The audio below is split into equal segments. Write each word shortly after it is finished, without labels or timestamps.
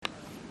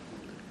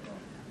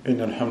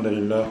إن الحمد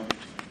لله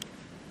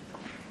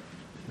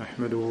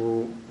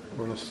نحمده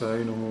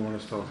ونستعينه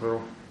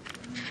ونستغفره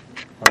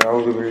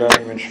ونعوذ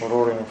بالله من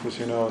شرور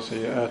أنفسنا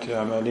وسيئات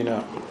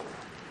أعمالنا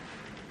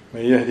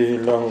من يهده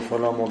الله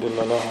فلا مضل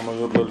له ومن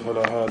يضلل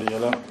فلا هادي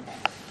له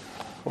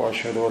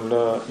وأشهد أن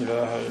لا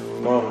إله إلا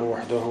الله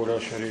وحده لا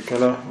شريك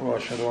له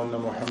وأشهد أن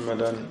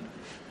محمدا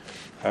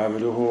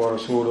عبده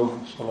ورسوله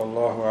صلى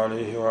الله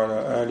عليه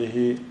وعلى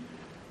آله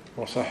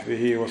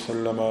وصحبه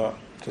وسلم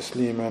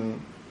تسليما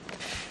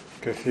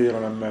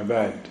كثيرا أما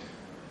بعد.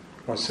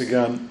 Once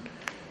again,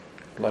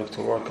 I'd like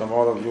to welcome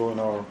all of you in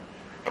our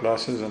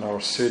classes and our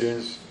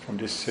sittings, from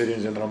these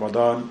sittings in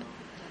Ramadan.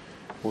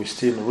 We're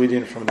still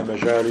reading from the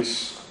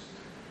Majaalis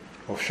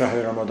of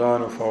Shaykh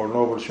Ramadan of our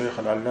noble Shaykh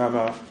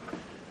al-Allama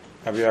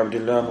Abi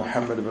Abdullah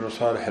Muhammad bin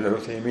Salih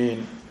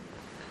al-Uthaymeen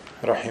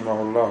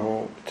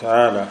rahimahullah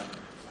ta'ala.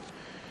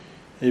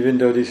 Even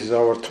though this is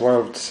our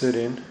 12th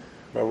sitting,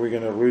 but we're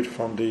going to read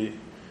from the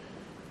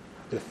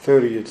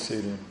 30th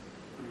sitting.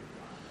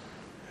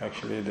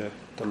 Actually, the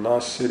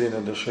last sitting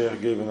that the Shaykh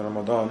gave in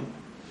Ramadan,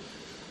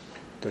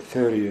 the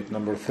 30th,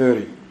 number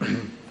 30.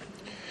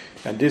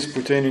 And this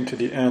pertaining to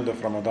the end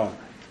of Ramadan.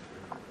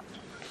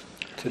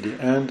 To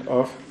the end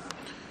of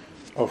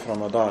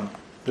Ramadan.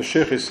 The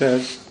Shaykh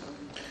says,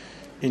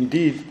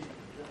 indeed,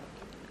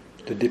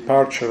 the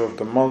departure of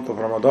the month of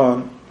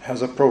Ramadan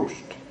has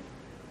approached,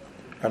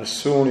 and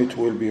soon it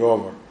will be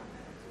over.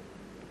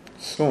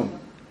 Soon,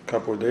 a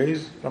couple of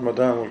days,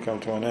 Ramadan will come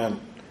to an end.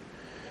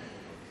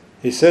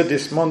 He said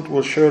this month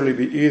will surely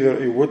be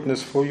either a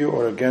witness for you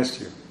or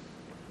against you,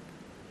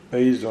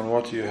 based on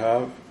what you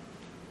have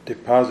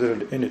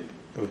deposited in it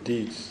of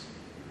deeds.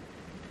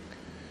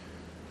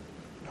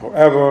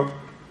 However,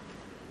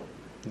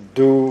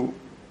 performed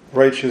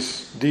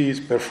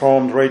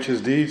righteous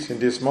deeds in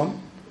this month,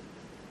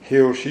 he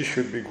or she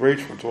should be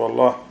grateful to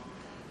Allah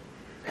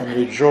and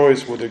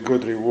rejoice with a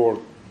good reward.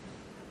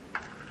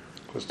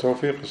 Because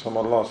tawfiq is from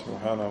Allah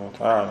subhanahu wa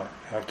ta'ala.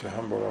 We have to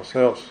humble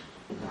ourselves.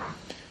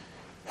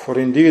 For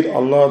indeed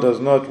Allah does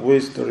not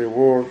waste the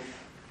reward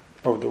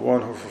of the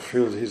one who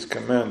fulfills his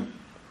command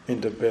in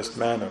the best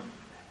manner.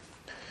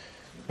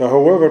 But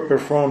whoever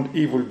performed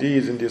evil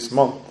deeds in this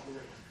month,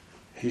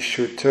 he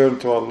should turn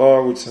to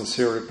Allah with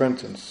sincere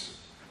repentance.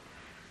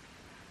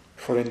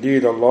 For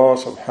indeed Allah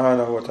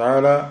subhanahu wa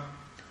ta'ala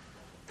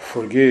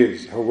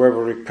forgives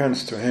whoever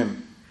repents to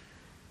him.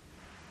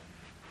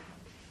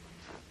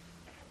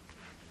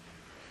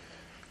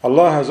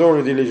 Allah has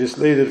already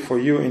legislated for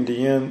you in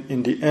the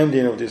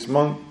ending of this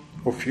month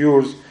of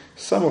yours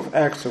some of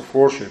acts of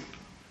worship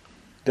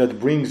that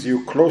brings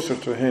you closer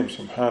to Him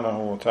subhanahu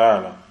wa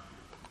ta'ala,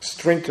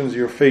 strengthens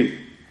your faith,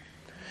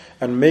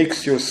 and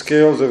makes your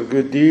scales of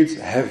good deeds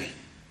heavy.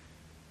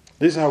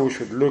 This is how we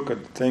should look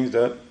at the things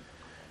that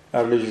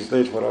are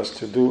legislated for us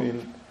to do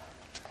in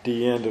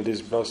the end of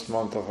this blessed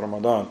month of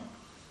Ramadan.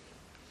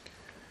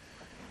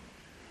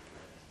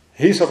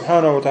 He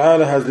subhanahu wa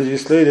ta'ala has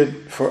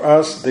legislated for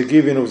us the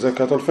giving of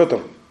zakat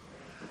al-fitr.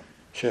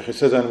 Shaykh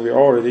says, and we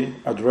already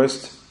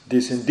addressed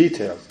this in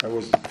detail.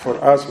 For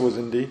us was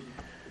in the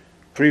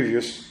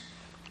previous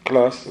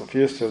class of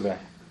yesterday.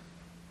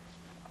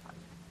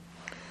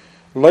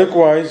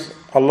 Likewise,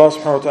 Allah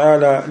subhanahu wa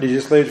ta'ala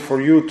legislated for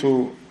you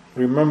to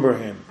remember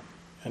Him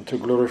and to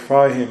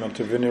glorify Him and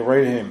to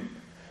venerate Him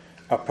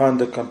upon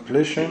the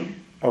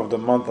completion of the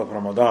month of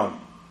Ramadan.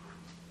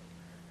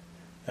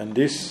 And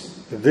this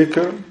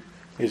dhikr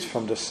is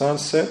from the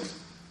sunset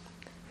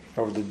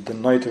of the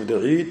night of the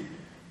Eid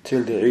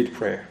till the Eid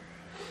prayer.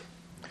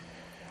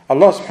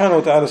 Allah subhanahu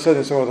wa ta'ala said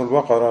in Surah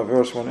Al-Baqarah,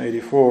 verse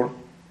 184,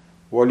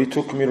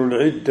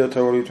 وَلِتُكْمِلُوا الْعِدَّةَ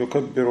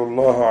وَلِتُكَبِّرُوا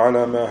اللَّهَ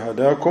عَلَى مَا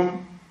هَدَاكُمْ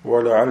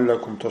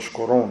وَلَعَلَّكُمْ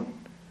تَشْكُرُونَ,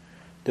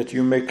 that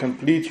you may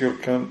complete your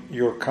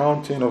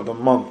counting of the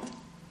month.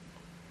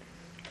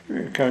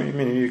 You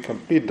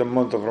complete the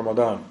month of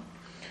Ramadan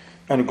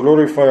and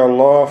glorify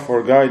Allah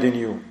for guiding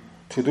you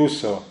to do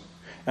so,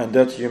 and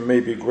that you may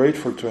be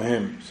grateful to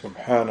Him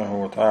subhanahu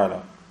wa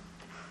ta'ala.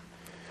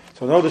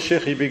 So now the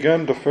Shaykh, he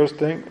began the first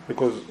thing,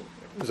 because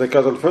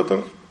zakat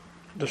al-fitr,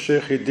 the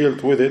Shaykh, he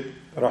dealt with it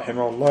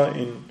rahimahullah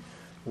in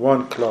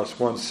one class,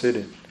 one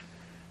sitting,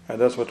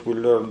 and that's what we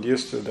learned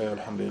yesterday,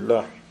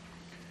 alhamdulillah.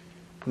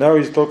 Now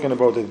he's talking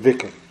about the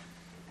dhikr.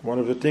 One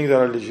of the things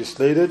that are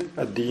legislated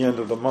at the end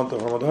of the month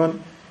of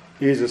Ramadan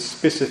is a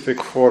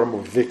specific form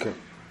of dhikr.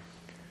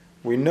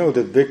 We know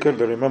that dhikr,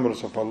 the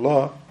remembrance of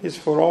Allah, is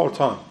for all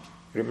time.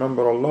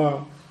 Remember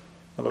Allah,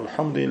 and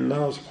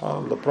alhamdulillah,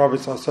 subhanAllah, the Prophet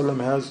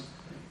ﷺ has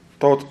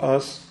taught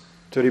us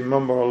to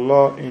remember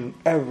Allah in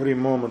every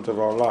moment of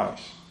our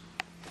lives.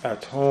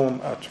 At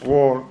home, at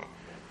work,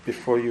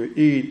 before you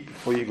eat,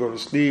 before you go to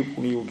sleep,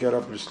 when you get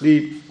up to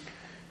sleep,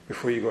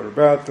 before you go to the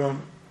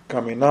bathroom,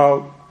 coming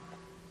out,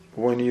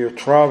 when you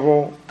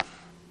travel,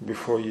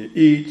 before you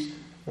eat,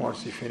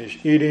 once you finish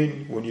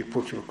eating, when you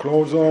put your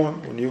clothes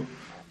on, when you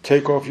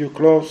take off your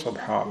clothes,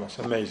 subhanAllah, it's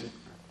amazing.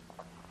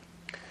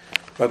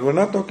 But we're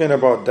not talking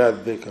about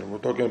that dhikr. We're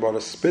talking about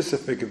a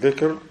specific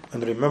dhikr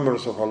and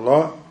remembrance of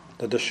Allah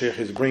that the Shaykh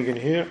is bringing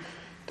here,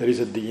 that is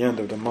at the end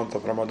of the month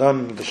of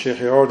Ramadan. The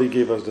Shaykh already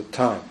gave us the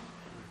time.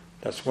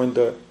 That's when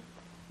the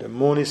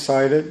moon is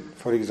sighted,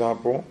 for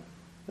example,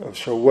 of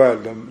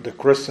Shawwal, the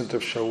crescent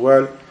of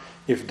Shawwal,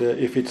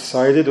 if it's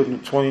sighted on the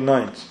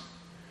 29th,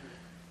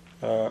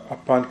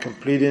 upon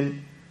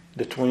completing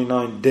the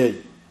 29th day.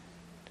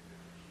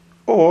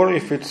 Or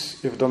if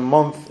the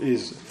month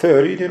is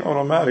 30, then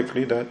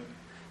automatically that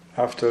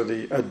at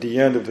the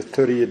end of the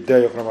 30th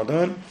day of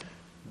Ramadan,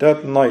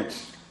 that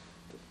night,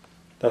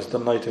 that's the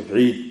night of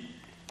Eid.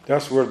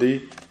 That's where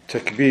the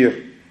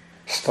takbir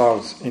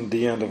starts in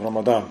the end of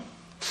Ramadan.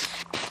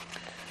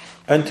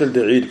 Until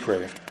the Eid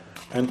prayer.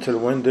 Until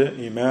when the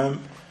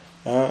Imam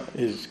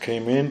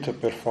came in to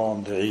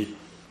perform the Eid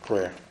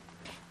prayer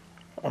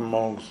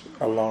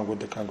along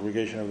with the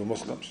congregation of the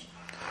Muslims.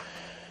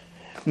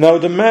 Now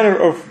the manner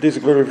of this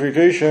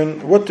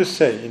glorification, what to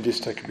say in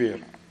this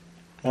takbir?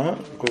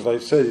 Because I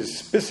said it's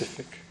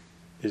specific.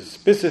 It's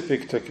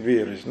specific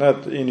takbir. It's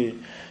not any.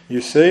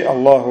 You say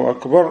Allahu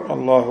Akbar,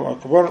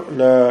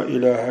 La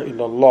ilaha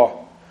illallah,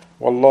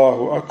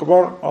 Wallahu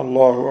Akbar,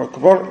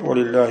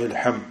 Walillahi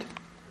alhamd.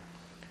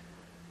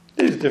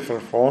 These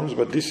different forms,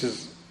 but this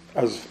is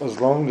as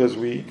long as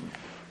we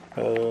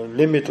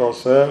limit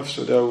ourselves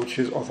to that which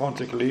is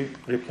authentically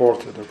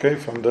reported, okay,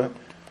 from the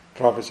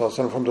Prophet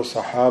ﷺ, from the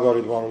Sahaba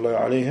Ridwanullahi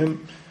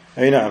alayhim.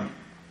 Aynam.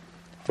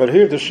 But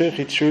here the Shaykh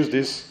he chose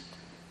this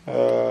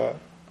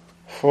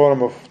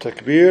form of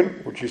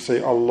takbir, which you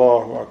say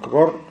Allahu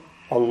Akbar,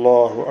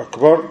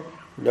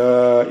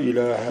 La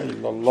ilaha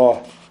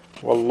illallah,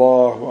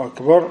 Wallahu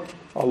Akbar,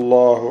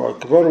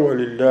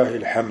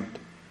 Walillahi alhamd.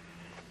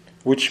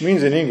 Which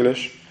means in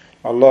English,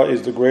 Allah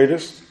is the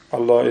greatest,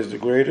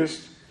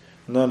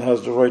 none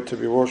has the right to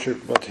be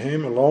worshipped but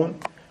Him alone.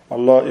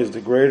 Allah is the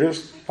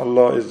greatest,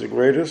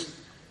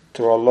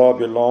 to Allah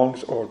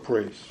belongs all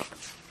praise.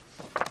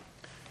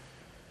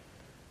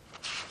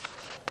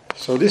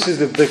 So this is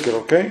the dhikr,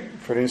 okay?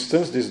 For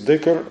instance, this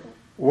dhikr,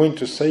 when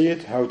to say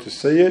it, how to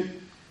say it.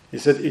 He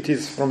said it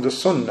is from the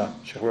sunnah.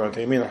 Shaykh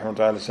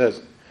Uthaymeen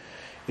says,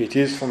 it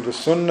is from the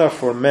sunnah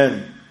for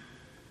men.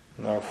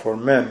 Now for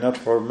men, not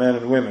for men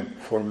and women.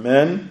 For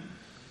men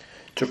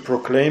to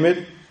proclaim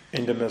it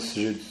in the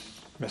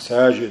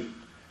masajid,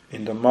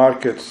 in the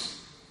markets,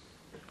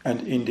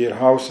 and in their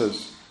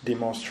houses,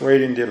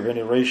 demonstrating their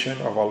veneration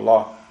of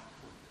Allah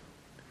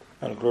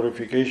and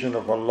glorification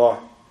of Allah,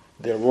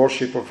 their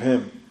worship of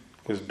Him,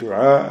 because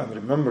dua and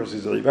remembrance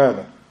is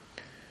ibadah,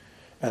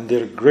 and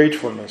their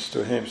gratefulness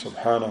to Him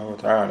subhanahu wa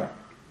ta'ala.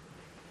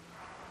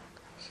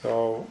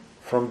 So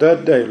from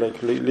that day,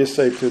 like let's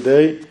say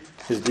today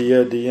is the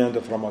end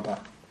of Ramadan,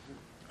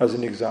 as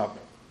an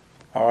example.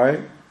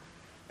 Alright?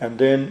 And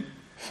then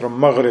from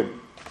Maghrib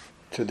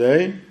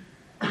today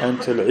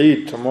until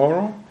Eid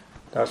tomorrow,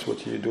 that's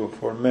what you do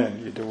for men.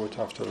 You do it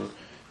after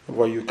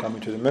while you come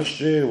into the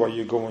masjid, while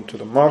you go into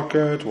the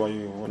market, while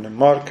you're in the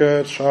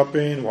market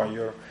shopping, while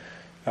you're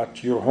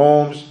at your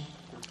homes.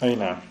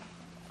 Aina.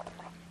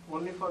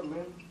 Only for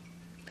men?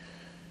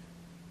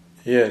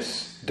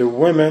 Yes. The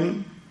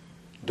women,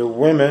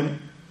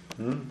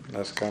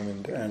 let's come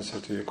in the answer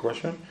to your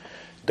question.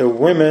 The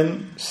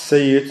women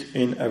say it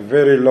in a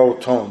very low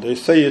tone. They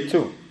say it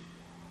too.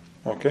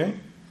 Okay?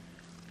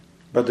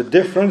 But the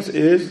difference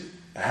is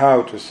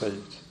how to say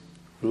it.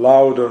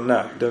 Loud or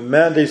not. The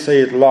men, they say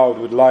it loud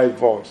with loud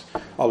voice.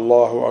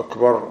 Allahu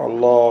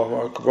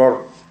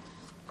Akbar.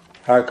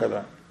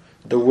 Hakada.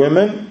 The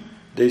women,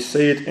 they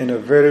say it in a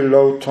very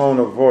low tone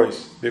of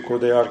voice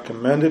because they are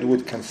commanded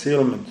with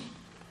concealment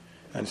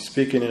and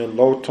speaking in a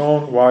low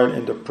tone while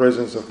in the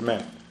presence of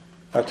men.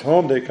 At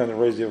home, they can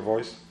raise their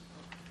voice.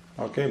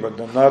 Okay, but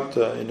they're not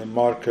in a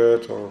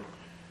market or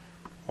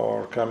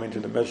coming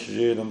to the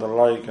masjid and the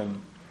like.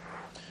 And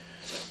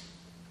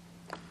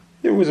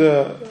there was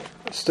a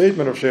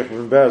statement of Shaykh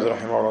ibn Baz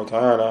rahimahullah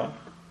ta'ala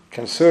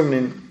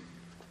concerning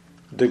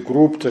the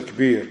group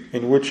takbir,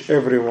 in which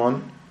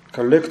everyone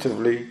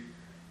collectively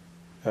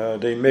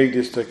they make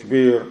this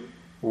takbir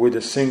with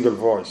a single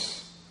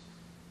voice.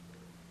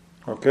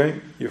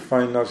 Okay, you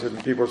find now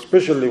certain people,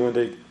 especially when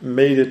they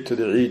made it to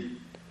the Eid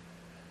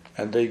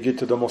and they get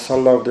to the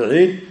musalla of the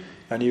Eid,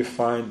 and you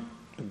find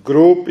a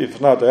group, if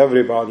not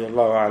everybody,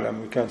 Allahu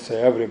A'lam, we can't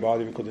say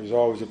everybody because there's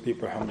always the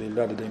people,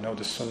 alhamdulillah, that they know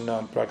the sunnah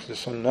and practice the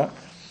sunnah.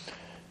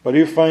 But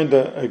you find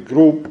a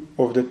group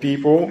of the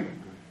people,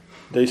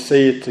 they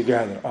say it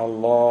together.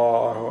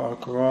 Allahu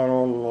Akbar,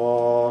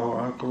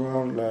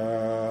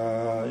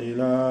 La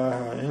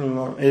ilaha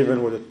illallah.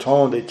 Even with a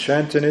tone, they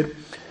chanting it,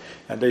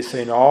 and they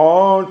say it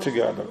all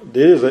together.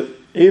 There is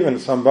even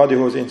somebody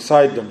who's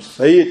inside them.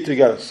 Say it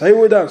together. Say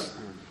with us.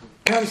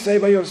 Can't say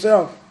by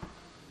yourself.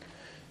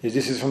 Is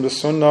this from the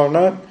sunnah or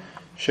not?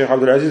 Shaykh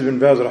Abdul Aziz bin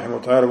Baz,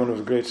 rahimahullah, one of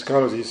the great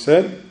scholars, he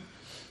said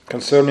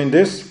concerning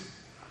this,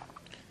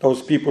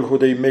 those people who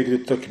they make the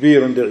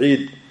takbir on the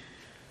Eid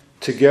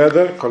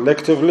together,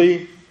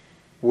 collectively,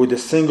 with a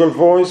single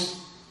voice,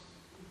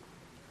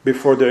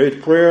 before the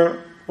Eid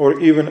prayer, or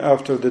even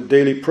after the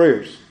daily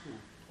prayers.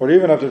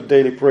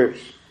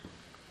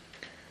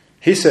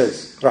 He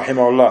says,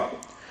 rahimahullah,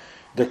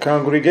 the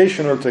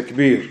congregational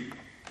takbir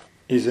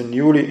is a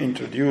newly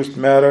introduced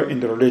matter in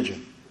the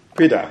religion.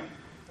 Bid'ah,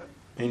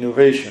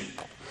 innovation.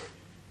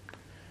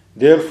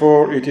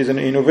 Therefore, it is an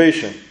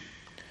innovation.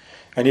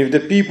 And if the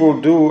people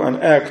do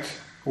an act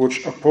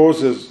which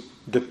opposes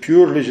the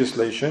pure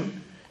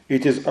legislation,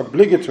 it is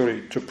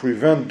obligatory to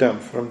prevent them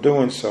from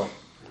doing so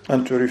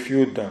and to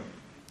refute them.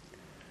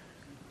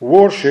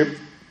 Worship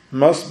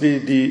must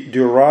be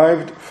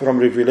derived from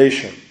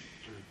revelation.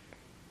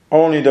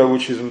 Only that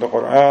which is in the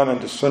Quran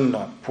and the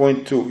Sunnah,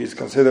 point 2, is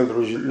considered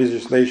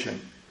legislation.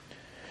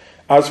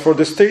 As for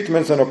the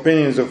statements and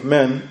opinions of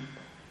men,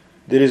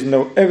 there is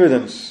no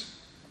evidence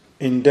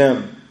in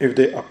them if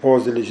they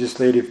oppose the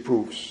legislative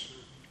proofs.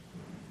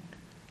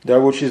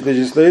 That which is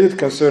legislated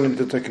concerning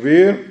the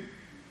takbir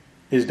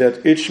is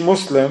that each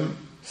Muslim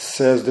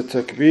says the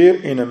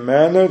takbir in a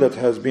manner that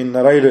has been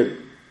narrated,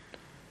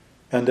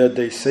 and that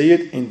they say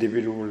it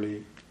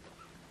individually.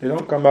 They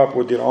don't come up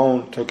with their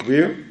own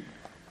takbir,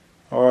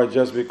 or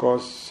just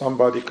because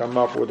somebody come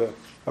up with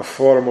a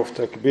form of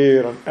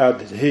takbir and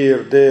add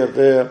here,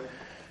 there,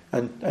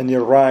 and it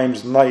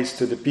rhymes nice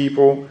to the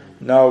people.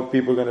 Now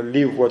people are going to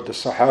leave what the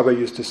Sahaba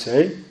used to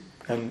say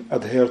and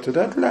adhere to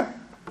that. La.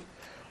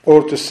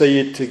 Or to say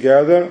it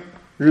together.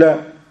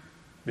 La.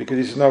 Because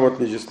this is not what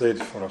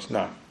legislated for us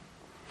now.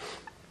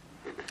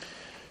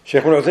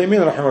 Shaykh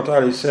Uthaymeen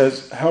rahimahullah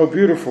says, how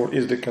beautiful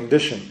is the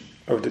condition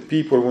of the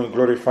people when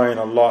glorifying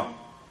Allah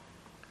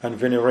and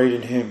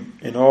venerating Him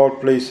in all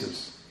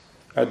places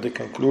at the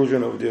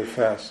conclusion of their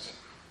fast.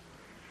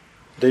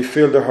 They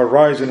fill the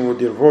horizon with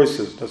their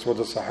voices. That's what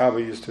the Sahaba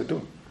used to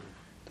do.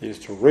 They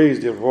used to raise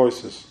their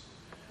voices.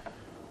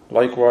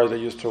 Likewise, they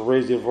used to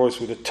raise their voice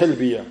with the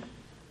talbiyah.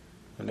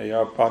 When they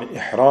are upon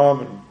ihram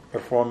and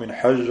performing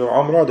hajj or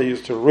umrah, they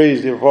used to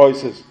raise their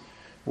voices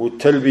with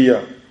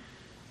talbiyah.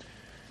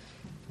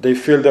 They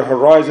fill the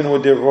horizon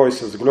with their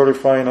voices,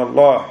 glorifying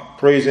Allah,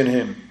 praising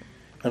Him,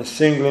 and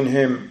singling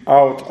Him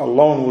out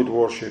alone with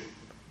worship.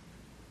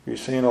 We're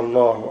saying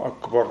Allahu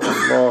Akbar,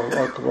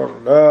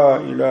 La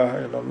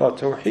ilaha illallah,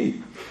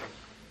 Tawheed.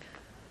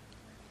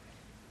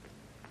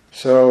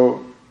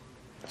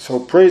 So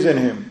praising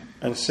Him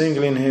and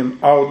singling Him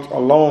out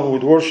alone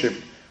with worship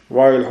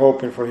while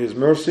hoping for His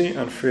mercy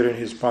and fearing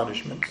His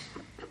punishments.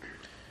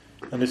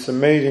 And it's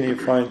amazing you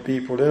find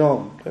people, they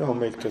don't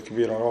make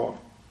takbir at all.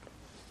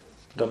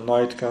 The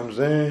night comes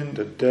in,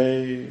 the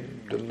day,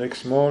 the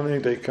next morning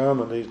they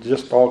come and they're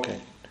just talking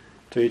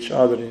to each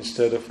other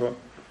instead of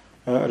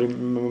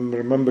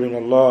remembering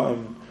Allah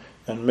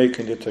and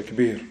making the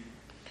takbir.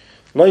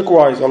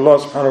 Likewise, Allah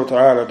subhanahu wa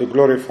ta'ala, the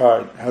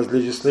glorified, has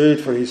legislated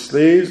for His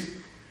slaves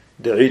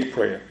the Eid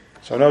prayer.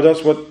 So now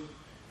that's what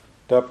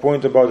the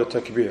point about the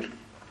takbir.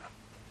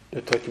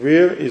 The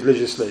takbir is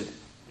legislated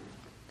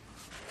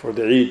for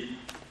the Eid.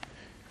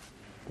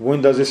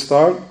 When does it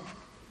start?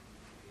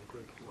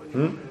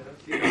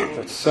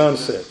 At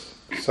sunset.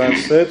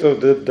 Sunset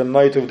of the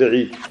night of the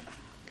Eid.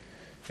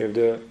 If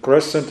the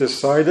crescent is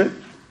sided,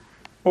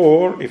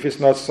 or if it's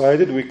not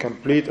sided, we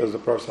complete, as the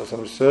Prophet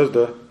says,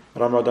 the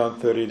Ramadan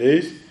 30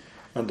 days,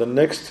 and the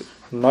next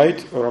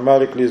night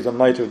automatically is the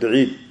night of the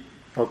Eid.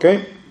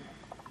 Okay?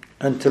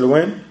 Until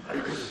when?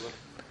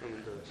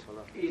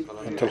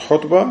 Until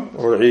khutbah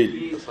or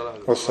Eid?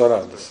 Or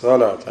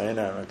salat.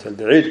 Until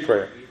the Eid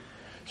prayer.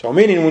 So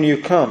meaning when you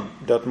come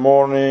that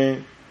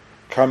morning,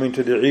 coming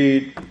to the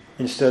Eid,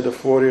 instead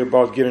of worrying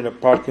about getting a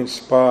parking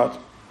spot,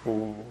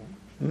 you're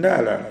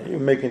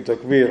making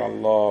takbir,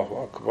 Allahu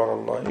Akbar,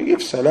 Allah. You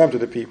give salam to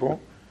the people.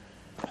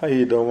 How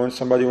you doing? When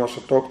somebody wants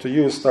to talk to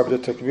you, stop the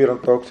takbir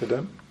and talk to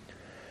them.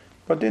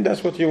 But then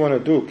that's what you want to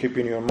do, keep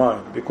in your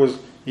mind, because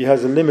he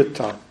has a limit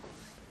time.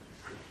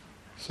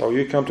 So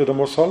you come to the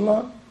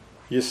musalla,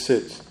 you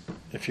sit.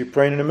 If you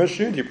pray in the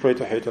masjid, you pray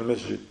Tahiyat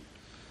al-Masjid.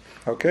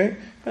 Okay?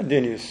 And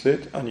then you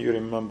sit and you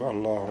remember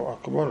Allahu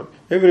Akbar.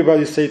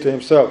 Everybody say to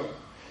himself,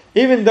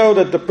 even though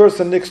that the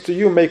person next to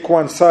you make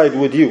one side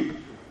with you,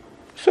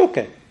 it's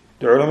okay.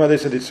 The ulama, they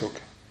said it's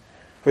okay.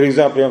 For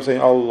example, I'm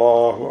saying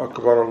Allahu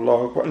Akbar,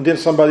 Allahu Akbar, and then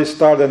somebody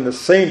started at the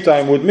same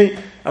time with me,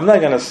 I'm not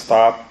going to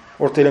stop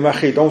or tell him,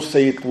 Akhi, don't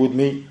say it with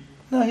me.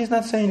 No, he's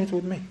not saying it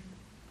with me.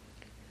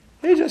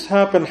 It just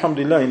happened,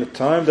 alhamdulillah, in the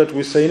time that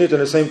we're saying it at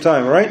the same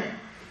time, right?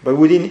 But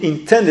we didn't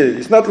intend it.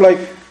 It's not like,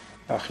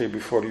 Akhi,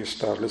 before you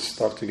start, let's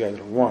start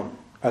together. 1,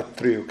 at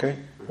 3, okay?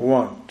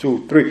 1,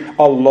 2, 3.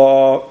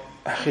 Allah,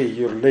 Akhi,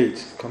 you're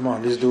late. Come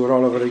on, let's do it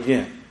all over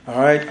again.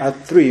 Alright? At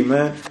 3,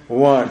 man.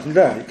 1.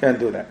 No, you can't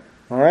do that.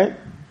 Alright?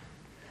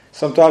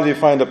 Sometimes you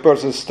find a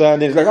person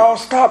standing, he's like, oh,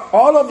 stop.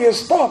 All of you,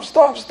 stop.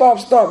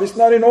 It's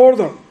not in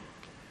order.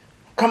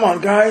 Come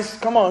on, guys.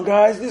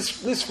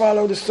 Let's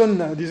follow the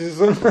sunnah. This is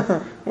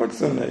sunnah. What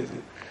sunnah is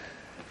it?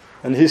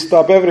 And he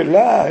stopped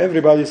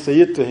everybody say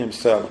it to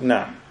himself.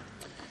 Nah.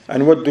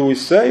 And what do we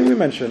say? We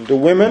mentioned the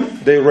women,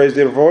 they raise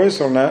their voice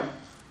or not?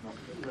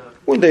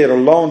 When they are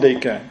alone, they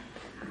can.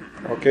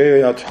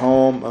 Okay, at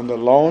home and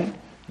alone,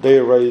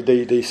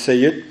 they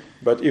say it.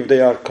 But if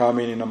they are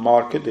coming in a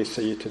market, they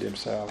say it to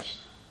themselves.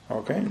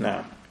 Okay,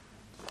 now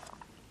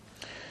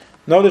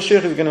the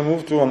Shaykh is going to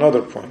move to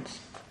another point.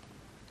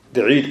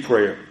 The Eid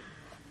prayer.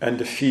 and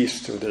the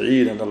feast of the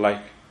Eid and the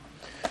like.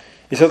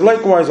 He said,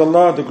 likewise,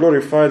 Allah the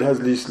Glorified has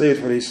legislated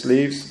for His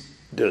slaves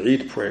the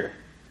Eid prayer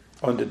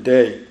on the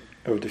day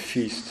of the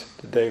feast,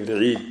 the day of the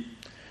Eid.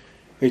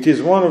 It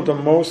is one of the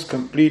most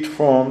complete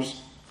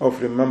forms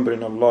of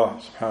remembering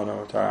Allah subhanahu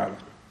wa ta'ala.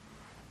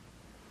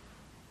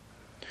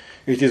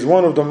 It is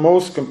one of the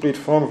most complete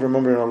forms of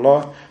remembering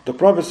Allah. The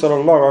Prophet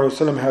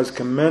ﷺ has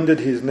commanded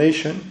his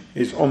nation,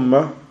 his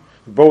ummah,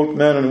 both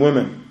men and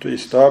women, to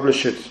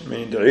establish it,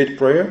 meaning the Eid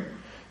prayer,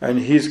 and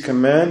his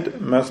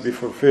command must be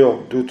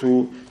fulfilled due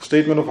to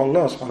statement of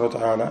Allah subhanahu wa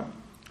ta'ala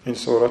in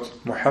Surah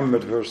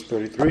Muhammad verse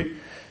 33.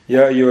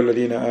 يَا أَيُّهَا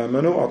الَّذِينَ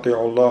آمَنُوا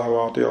أَطِيعُوا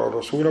اللَّهَ وَأَطِيعُوا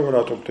الرَّسُولَ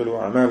وَلَا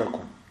تُبْطِلُوا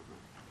أَعْمَالَكُمْ.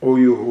 O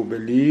you who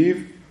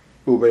believe,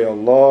 obey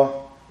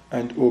Allah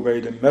and obey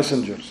the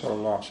Messenger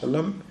sallallahu alaihi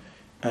wasallam,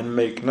 and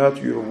make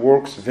not your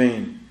works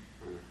vain.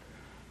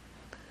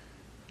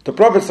 The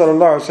Prophet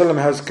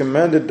ﷺ has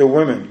commanded the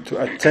women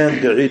to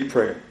attend the Eid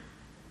prayer,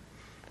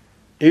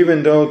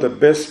 even though the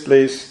best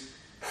place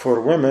for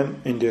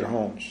women in their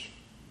homes.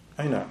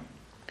 I know.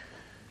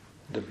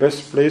 The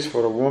best place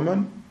for a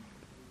woman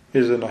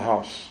is in the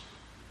house.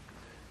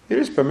 It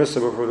is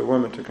permissible for the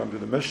women to come to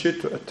the masjid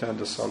to attend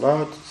the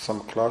salat, some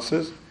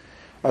classes,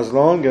 as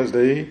long as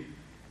they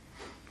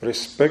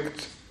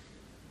respect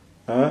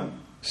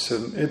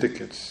certain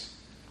etiquettes.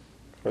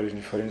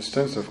 For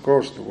instance, of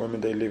course, the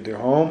women, they leave their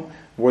home,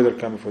 whether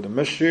coming for the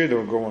masjid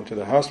or going to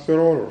the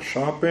hospital or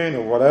shopping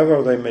or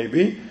whatever they may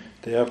be,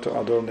 they have to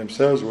adorn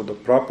themselves with the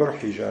proper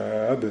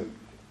hijab.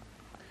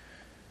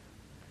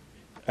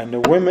 And the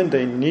women,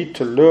 they need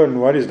to learn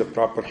what is the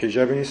proper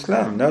hijab in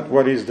Islam, not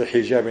what is the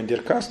hijab in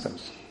their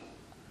customs.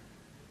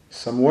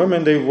 Some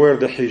women, they wear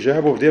the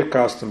hijab of their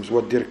customs,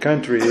 what their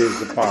country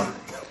is upon.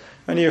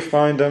 And you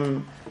find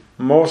them,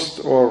 most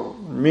or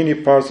many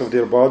parts of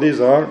their bodies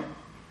are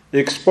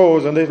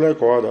exposed, and they're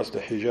like, oh, that's the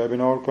hijab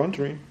in our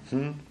country.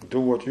 Do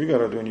what you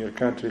gotta do in your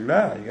country.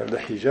 La, you got the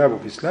hijab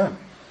of Islam.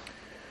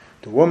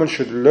 The woman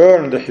should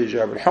learn the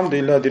hijab.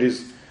 Alhamdulillah, there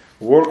is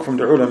work from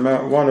the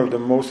ulama. One of the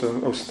most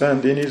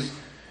outstanding is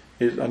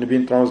and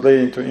been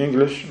translated into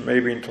English,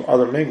 maybe into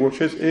other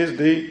languages, is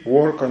the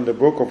work on the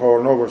book of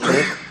our noble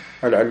Shaykh,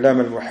 Al-Allam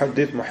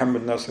al-Muhaddith,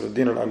 Muhammad Nasir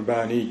al-Din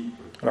al-Albani,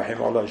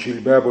 rahimahullah,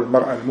 Jilbab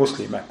al-Mar'a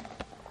al-Muslima.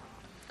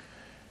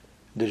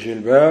 The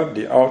jilbab,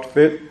 the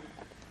outfit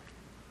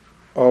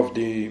of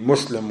the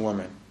Muslim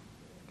woman.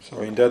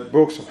 So in that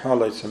book,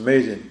 subhanAllah, it's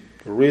amazing.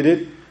 You read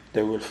it,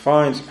 they will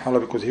find,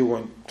 subhanAllah, because he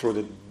went through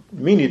the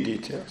many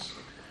details.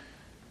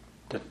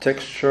 The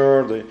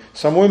texture,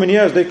 some women,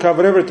 yes, they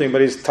cover everything,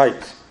 but it's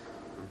tight.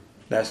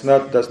 That's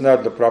not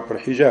the proper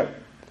hijab.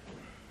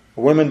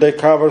 Women, they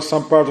cover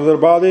some parts of their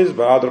bodies,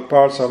 but other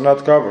parts are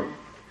not covered.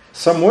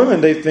 Some women,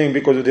 they think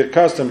because of their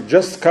custom,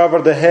 just cover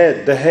the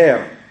head, the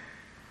hair.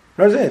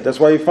 That's it. That's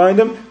why you find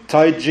them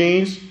tight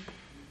jeans,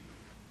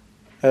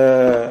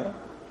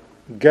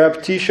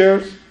 Gap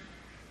t-shirts,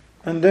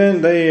 and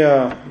then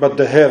but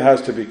the hair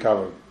has to be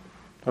covered.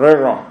 Right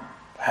or wrong?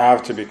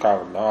 Have to be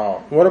covered.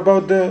 No. What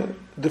about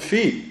the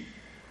feet?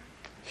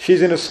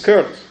 She's in a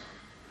skirt.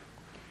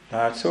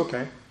 That's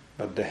okay.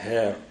 But the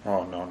hair,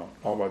 no.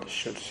 Nobody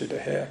should see the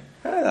hair.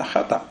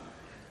 Khata.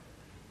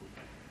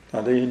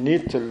 Now they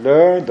need to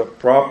learn the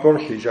proper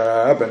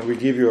hijab, and we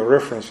give you a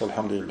reference,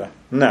 alhamdulillah.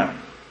 Now,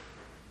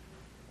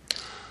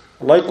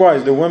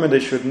 likewise, the women,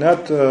 they should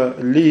not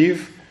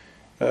leave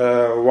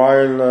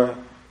while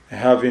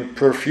having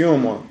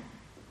perfume on.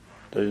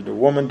 The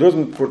woman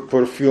doesn't put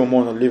perfume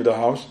on and leave the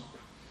house.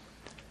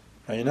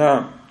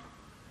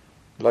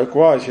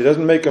 Likewise, she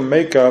doesn't make a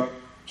makeup,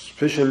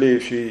 especially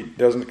if she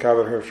doesn't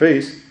cover her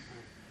face.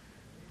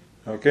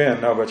 Okay, and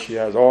now but she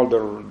has all the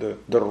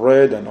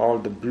red and all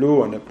the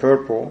blue and the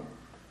purple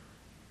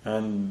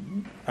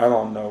and I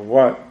don't know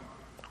what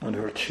on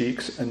her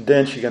cheeks, and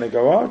then she's gonna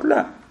go out?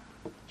 La.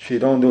 She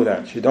don't do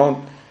that. She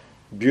don't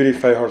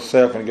beautify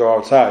herself and go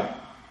outside.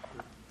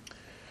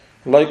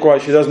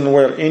 Likewise, she doesn't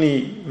wear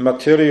any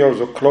materials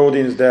or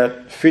clothing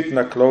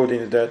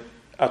that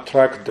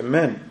attract the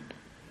men.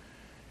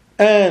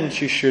 And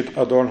she should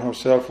adorn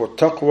herself with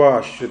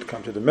taqwa. She should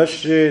come to the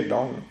masjid.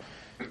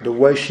 The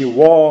way she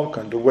walk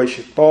and the way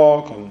she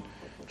talk, and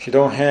she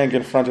don't hang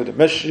in front of the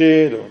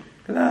masjid.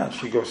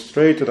 She goes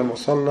straight to the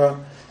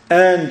musalla.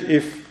 And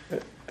if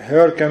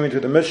her coming to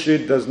the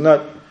masjid does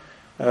not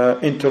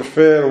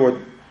interfere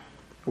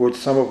with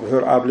some of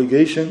her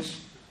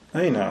obligations,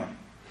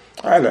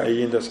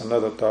 that's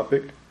another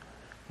topic.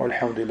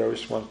 Alhamdulillah, I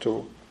just want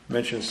to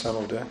mention some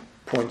of the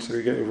points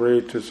we get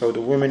related to. So the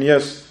women,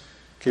 yes,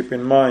 keep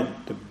in mind,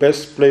 the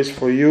best place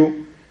for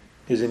you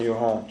is in your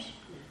homes.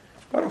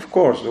 But of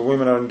course, the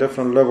women are in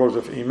different levels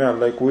of iman,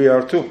 like we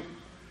are too.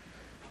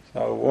 So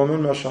a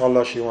woman,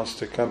 mashallah, she wants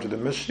to come to the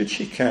masjid,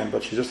 she can,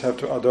 but she just have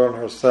to adorn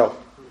herself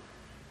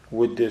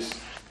with this.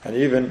 And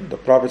even the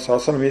Prophet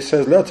ﷺ, he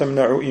says, لا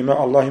تمنعوا إماء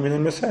الله من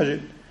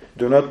المساجد.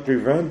 Do not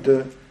prevent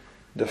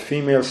the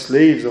female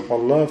slaves of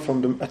Allah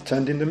from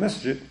attending the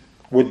masjid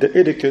with the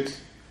etiquette.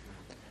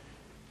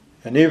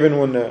 And even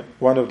when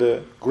one of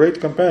the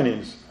great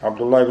companions,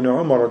 Abdullah ibn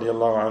Umar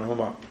radiallahu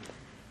anhuma,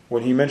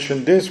 when he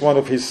mentioned this, one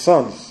of his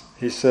sons,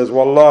 he says,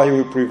 Wallahi,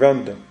 we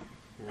prevent them.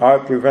 I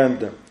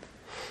prevent them.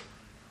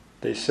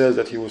 They said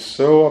that he was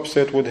so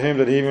upset with him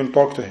that he even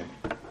talked to him.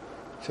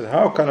 He said,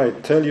 how can I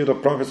tell you the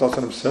Prophet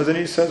ﷺ says? And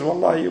he says,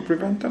 Wallahi, you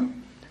prevent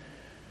them.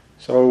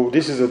 So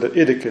this is the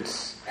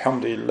etiquettes,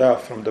 alhamdulillah,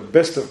 from the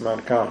best of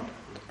mankind,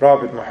 the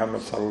Prophet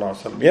Muhammad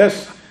ﷺ.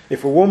 Yes,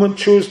 if a woman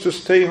chooses to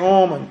stay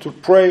home and to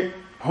pray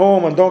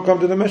home and don't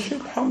come to the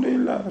masjid,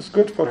 alhamdulillah, it's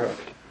good for her.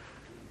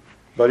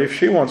 But if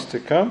she wants to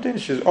come, then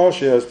all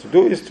she has to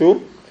do is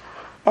to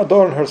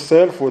adorn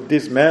herself with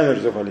these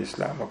manners of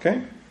Islam.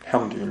 Okay?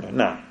 Alhamdulillah.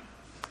 Now.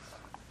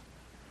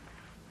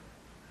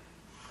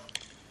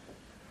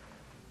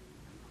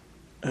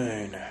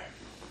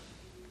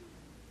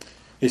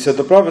 He said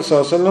the Prophet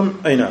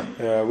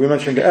ﷺ, we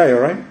mentioned the ayah,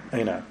 right?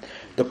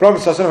 The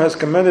Prophet ﷺ has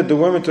commanded the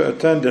women to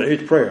attend the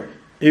Eid prayer,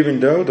 even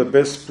though the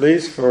best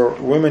place for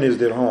women is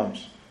their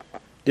homes.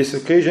 This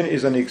occasion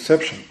is an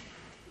exception.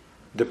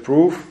 The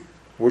proof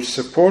which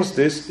supports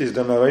this is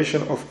the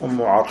narration of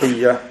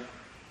Atiyah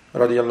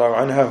radiyallahu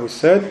anha, who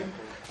said,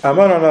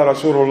 أمرنا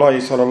رسول الله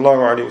صلى الله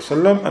عليه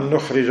وسلم أن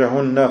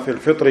نخرجهن في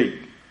الفطر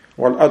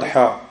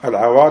والأضحى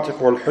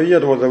العواتق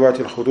والحيض وذوات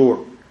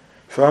الخدور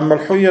فأما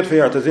الحيض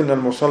فيعتزلن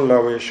المصلى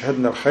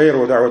ويشهدن الخير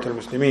ودعوة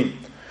المسلمين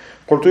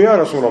قلت يا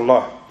رسول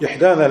الله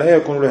إحدانا لا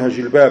يكون لها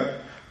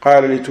جلباب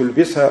قال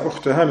لتلبسها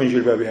أختها من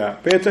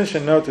جلبابها. Pay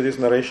attention now to this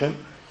narration,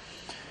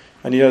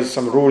 and he has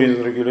some rulings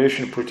and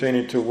regulation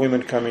pertaining to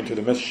women coming to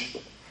the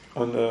masjid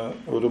or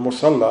the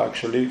musalla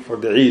actually for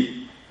the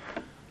Eid,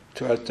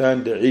 to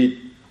attend the Eid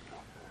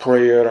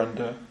prayer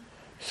and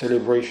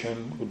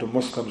celebration with the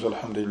Muslims,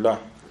 alhamdulillah.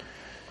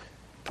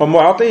 From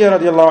Atiyah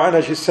radiallahu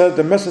anha, she said,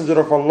 the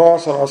Messenger of Allah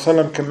sallallahu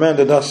alaihi wasallam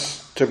commanded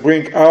us to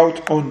bring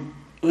out on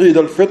Eid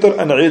al-Fitr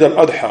and Eid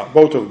al-Adha,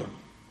 both of them.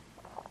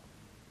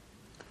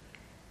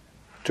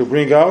 To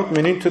bring out,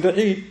 meaning to the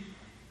Eid,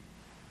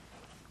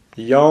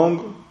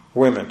 young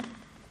women,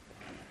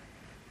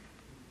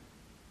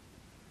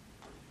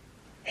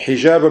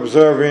 hijab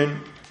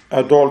observing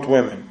adult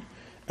women,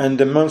 and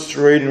the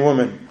menstruating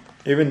women.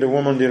 Even the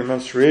women, their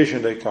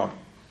menstruation, they come.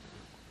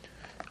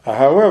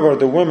 However,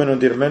 the women on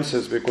their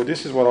menses, because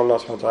this is what Allah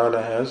subhanahu wa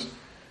ta'ala has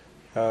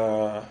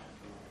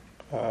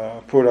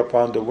put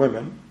upon the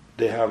women,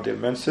 they have their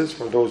menses.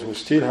 For those who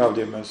still have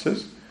their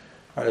menses,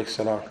 alayhi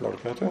salatu wa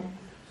barakatuh.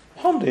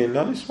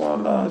 Alhamdulillah, this is what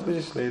Allah has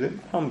legislated.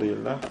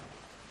 Alhamdulillah.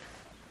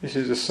 This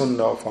is the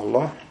sunnah of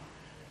Allah.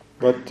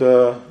 But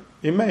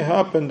it may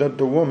happen that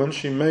the woman,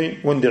 she may,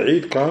 when the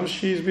Eid comes,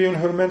 she's being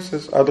her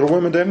menses. Other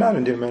women, they're not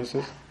in their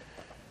menses.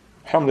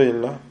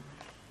 Alhamdulillah.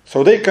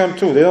 So they come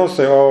too. They don't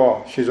say,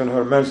 oh, she's on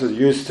her menses,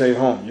 you stay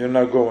home, you're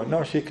not going.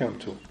 No, she come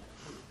too.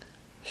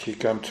 She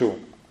come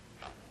too.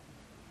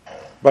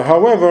 But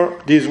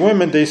however, these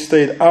women, they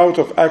stayed out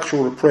of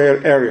actual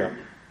prayer area.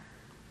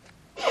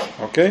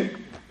 Okay?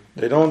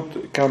 They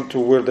don't come to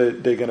where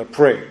they're going to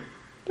pray.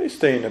 They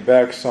stay in the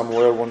back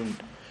somewhere when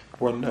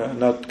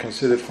not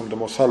considered from the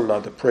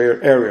musalla, the prayer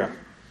area.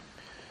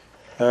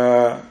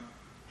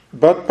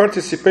 But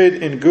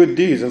participate in good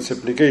deeds and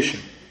supplication.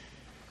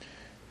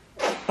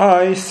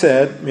 I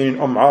said, meaning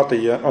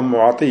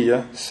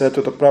Atiyah said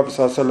to the Prophet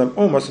ﷺ,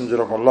 O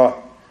Messenger of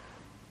Allah,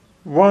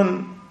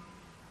 one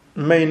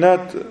may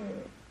not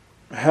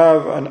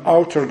have an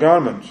outer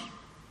garment.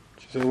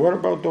 She said, what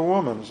about the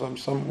woman?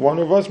 One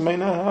of us may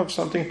not have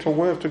something to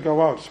wear to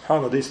go out.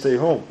 SubhanAllah, they stay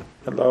home.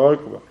 Allahu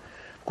Akbar.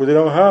 Because they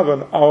don't have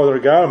an outer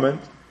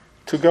garment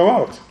to go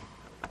out.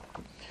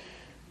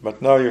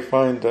 But now you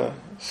find the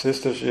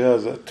sister, she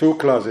has 2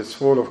 closets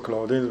full of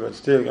clothing, but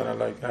still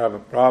gonna have a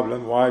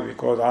problem. Why?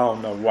 Because I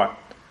don't know what.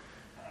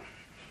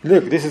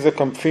 Look, this is a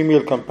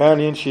female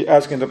companion. She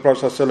asking the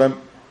Prophet ﷺ,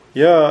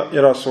 Ya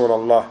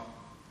Rasulallah,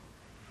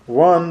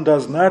 one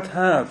does not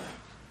have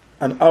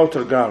an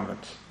outer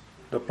garment.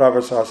 The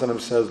Prophet ﷺ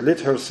says,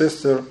 let her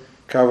sister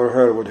cover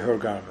her with her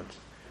garment,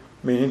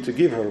 meaning to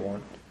give her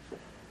one.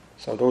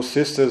 So those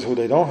sisters who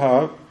they don't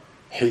have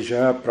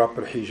hijab,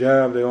 proper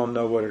hijab, they don't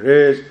know what it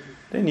is,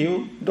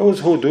 then those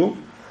who do,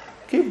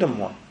 give them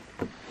one.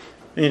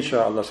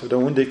 Inshallah. So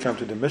then when they come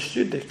to the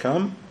masjid, they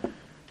come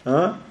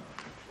fi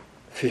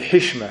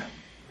hishma,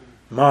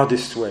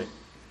 modest way.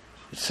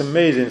 It's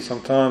amazing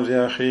sometimes,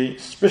 ya akhi,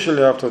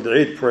 especially after the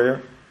Eid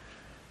prayer,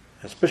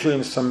 especially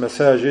in some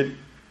masajid,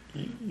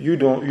 you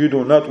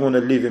do not want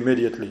to leave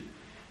immediately.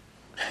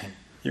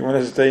 You want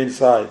to stay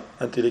inside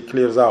until it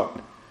clears out.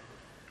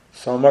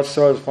 So much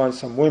so, I find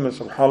some women,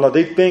 subhanAllah,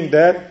 they think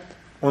that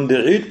on the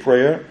Eid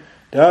prayer,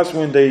 that's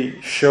when they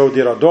show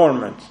their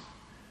adornment.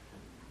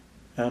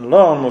 And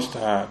Allah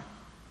al-Musta'an.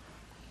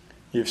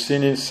 You've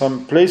seen in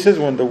some places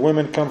when the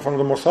women come from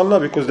the musalla,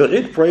 because the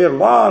Eid prayer, a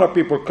lot of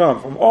people come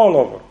from all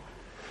over.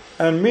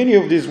 And many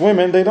of these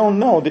women, they don't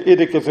know the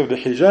etiquette of the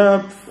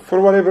hijab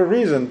for whatever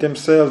reason.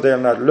 Themselves, they are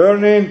not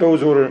learning.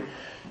 Those who are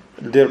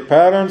their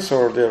parents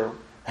or their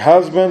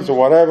husbands or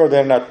whatever,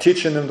 they're not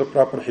teaching them the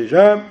proper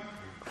hijab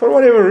for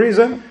whatever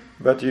reason.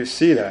 But you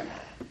see that.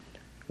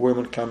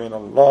 Women come in,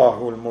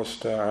 Allahu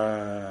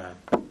al-Musta'an.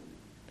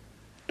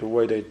 The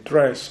way they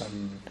dress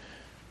and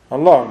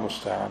Allah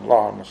al-Musta'an,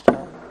 Allah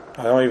al-Musta'an.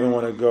 I don't even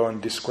want to go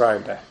and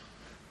describe that.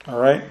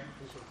 Alright?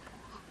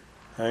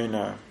 I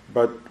know.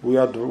 But we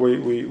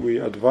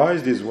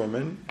advise these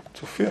women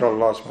to fear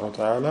Allah subhanahu wa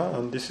ta'ala,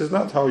 and this is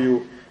not how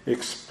you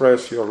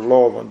express your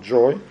love and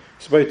joy.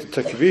 It's by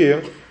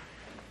takbir,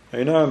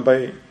 and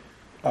by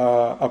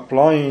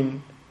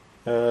applying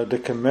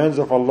the commands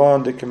of Allah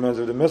and the commands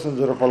of the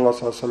Messenger of Allah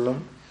sallallahu alaihi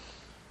wasallam.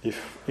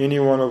 If any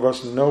one of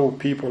us know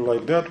people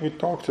like that, we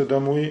talk to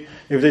them.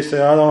 If they say,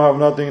 I don't have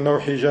nothing, no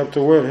hijab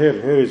to wear,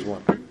 here is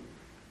one.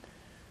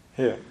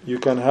 Here, you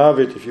can have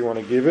it if you want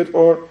to give it,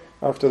 or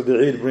after the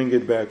Eid, bring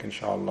it back,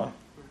 inshallah.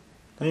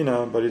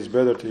 But it's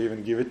better to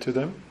even give it to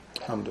them.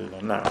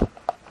 Alhamdulillah. Now,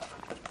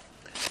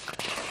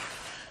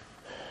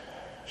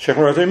 Shaykh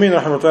Uthaymeen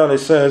rahimahullah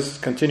says,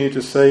 continue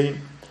to say,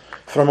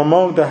 from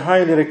among the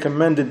highly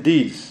recommended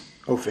deeds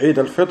of Eid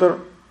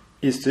al-Fitr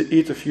is to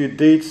eat a few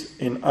dates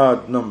in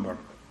odd number,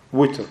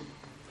 witr.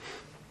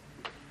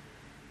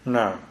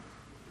 Now,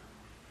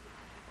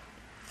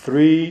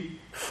 3,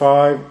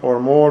 5 or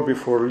more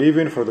before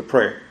leaving for the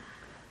prayer.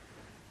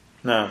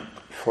 Now,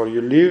 before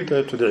you leave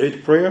to the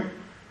Eid prayer,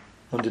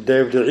 on the day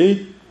of the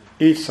Eid,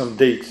 eat some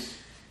dates.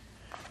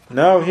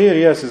 Now here,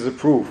 yes, is a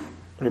proof.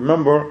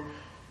 Remember,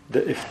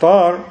 the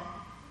iftar,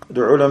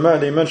 the ulama,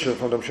 they mentioned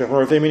from them, Shaykh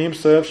Uthaymeen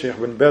himself, Shaykh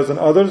bin Baz and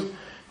others,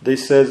 they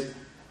says,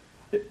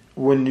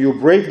 when you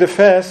break the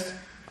fast,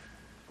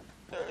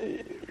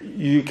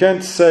 you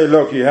can't say,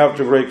 look, you have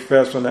to break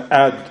fast on an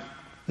odd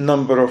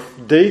number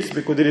of dates,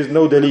 because there is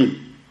no dalil.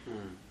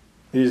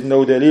 There is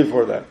no dalil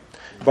for that.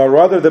 But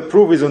rather the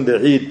proof is on the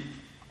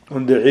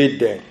Eid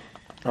day.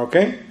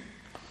 Okay?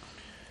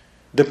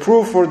 The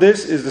proof for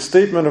this is the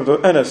statement of the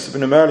Anas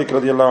ibn Malik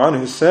radiallahu anhu,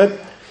 who said,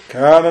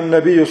 كان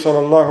النبي صلى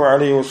الله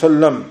عليه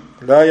وسلم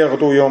لا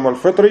يغدو يوم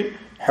الفطر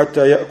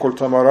حتى يأكل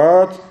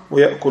تمرات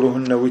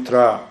ويأكلهن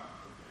وترا.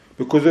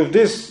 Because of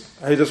this,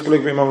 I just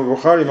collect Imam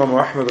al-Bukhari, Imam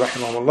Ahmad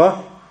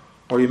rahimahullah,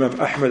 or Imam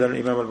Ahmad and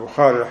Imam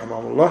al-Bukhari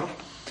rahimahullah.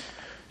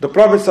 The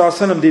Prophet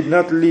ﷺ did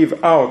not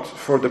leave out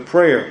for the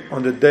prayer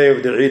on the day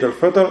of the Eid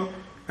al-Fitr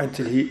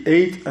until he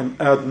ate an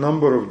odd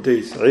number of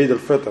days. Eid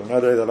al-Fitr,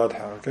 not Eid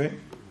al-Adha, okay?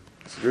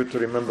 It's good to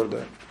remember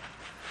the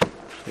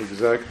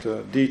exact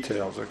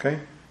details, okay?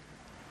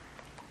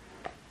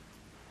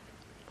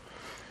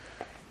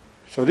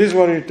 So this is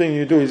what you think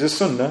you do, is a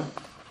sunnah.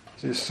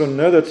 It's a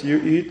sunnah that you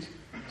eat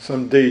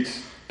some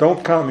dates.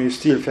 Don't come, you're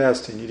still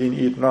fasting, you didn't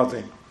eat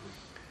nothing.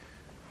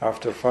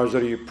 After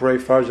Fajr, you pray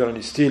Fajr and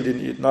you still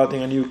didn't eat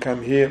nothing, and you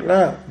come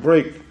here,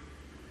 break.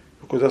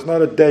 Because that's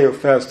not a day of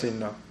fasting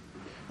now.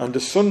 And the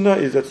sunnah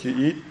is that you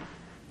eat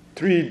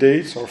 3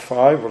 dates, or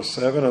 5 or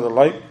 7 or the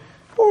like,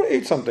 or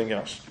eat something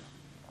else.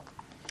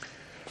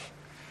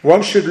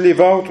 One should leave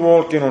out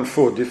walking on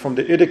foot. From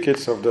the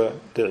etiquettes of the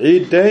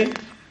Eid day,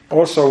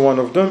 also one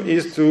of them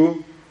is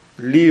to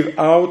leave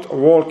out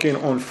walking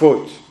on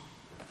foot,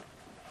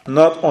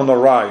 not on a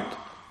ride.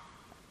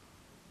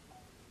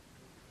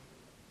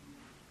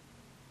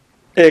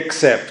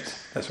 Except,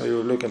 that's what you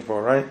were looking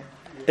for, right?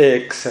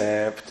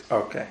 Except,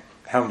 okay.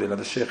 Alhamdulillah,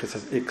 the Shaykh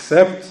says,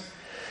 except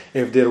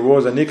if there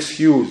was an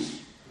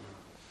excuse,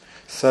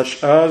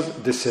 such as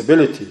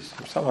disabilities.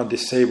 If someone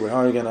disabled, how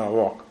are you going to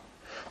walk?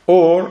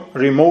 Or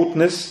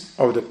remoteness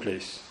of the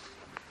place.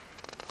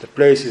 The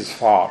place is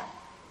far.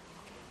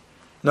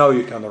 Now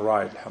you can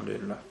ride,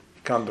 alhamdulillah.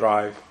 You can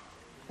drive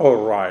or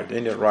ride,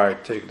 any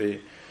ride. Take the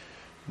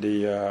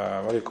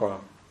what do you call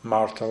them?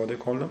 Marta, what do you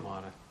call them?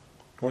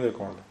 What do you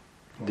call them?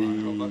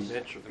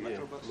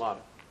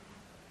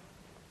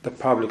 The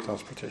public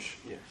transportation.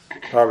 Yes.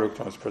 Public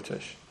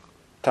transportation.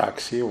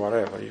 Taxi,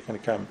 whatever. You can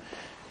come,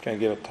 you can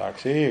get a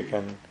taxi,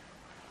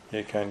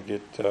 you can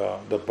get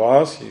the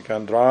bus, you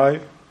can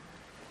drive.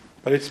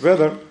 But it's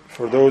better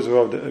for those who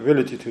have the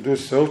ability to do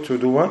so, to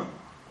do what?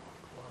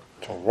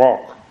 To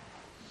walk.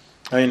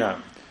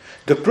 Aina.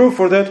 The proof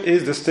for that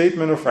is the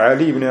statement of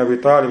Ali ibn Abi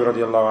Talib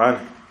radiallahu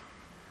anhu.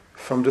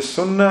 From the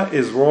sunnah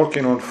is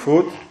walking on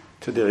foot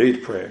to the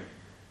Eid prayer.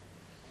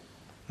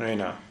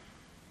 Aina.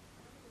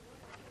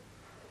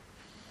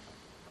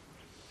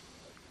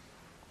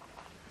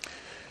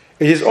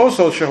 It is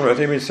also, Shaykh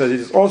Uthaymeen says, it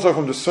is also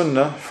from the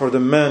sunnah for the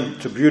men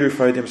to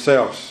beautify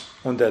themselves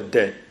on that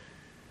day.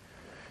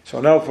 So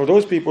now for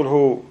those people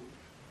who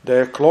they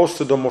are close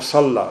to the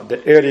musalla,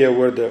 the area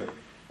where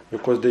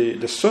because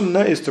the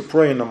sunnah is to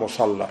pray in the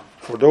musalla.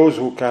 For those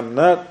who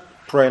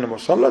cannot pray in the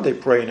musalla, they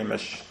pray in the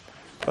masjid.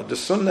 But the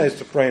sunnah is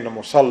to pray in the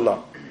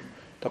musalla.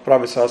 The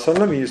Prophet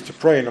ﷺ used to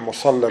pray in the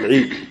musalla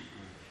al-Eid.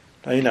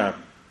 Aina.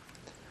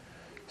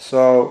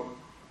 So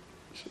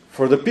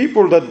for the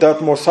people that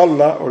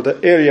musalla or the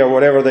area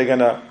wherever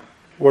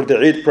where the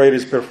Eid prayer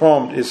is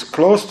performed is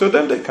close to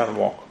them, they can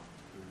walk.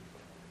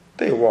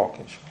 They walk,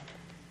 inshallah.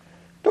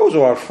 Those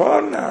who are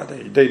far,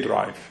 they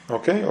drive,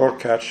 okay, or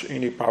catch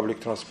any public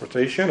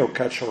transportation, or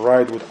catch a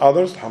ride with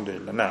others.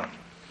 Alhamdulillah. Now,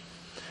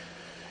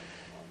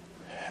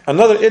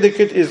 another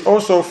etiquette is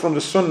also from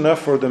the sunnah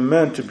for the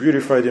men to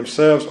beautify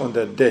themselves on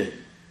that day,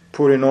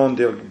 putting on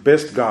their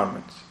best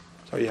garments.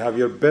 So you have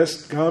your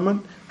best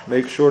garment.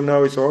 Make sure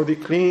now it's already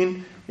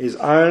clean. is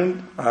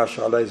ironed,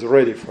 mashallah, is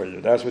ready for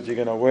you. That's what you're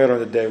going to wear on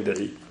the day of the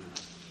Eid.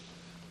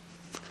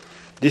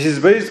 This is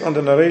based on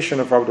the narration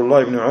of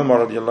Abdullah ibn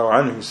Umar radiallahu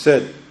anhu, who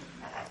said,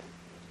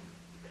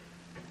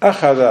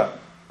 أخذ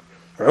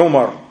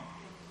عمر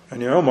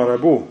يعني عمر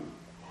أبوه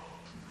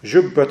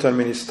جبة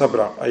من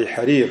استبرق أي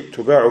حرير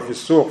تباع في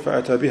السوق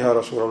فأتى بها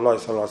رسول الله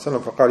صلى الله عليه وسلم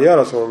فقال يا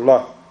رسول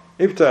الله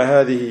ابتع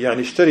هذه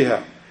يعني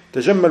اشترها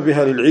تجمل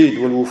بها للعيد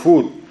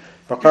والوفود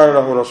فقال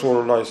له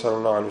رسول الله صلى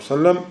الله عليه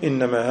وسلم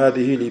إنما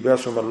هذه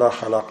لباس من لا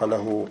خلاق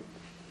له.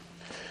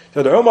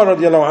 Said Umar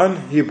radiallahu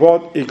anh, he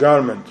bought a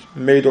garment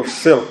made of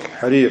silk,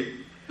 harir,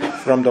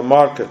 from the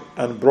market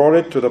and brought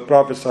it to the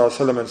Prophet sallallahu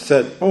alaihi wasallam and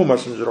said, O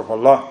Messenger of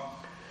Allah,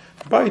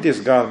 buy this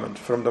garment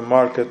from the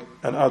market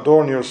and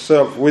adorn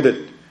yourself with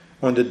it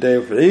on the day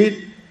of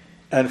Eid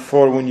and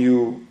for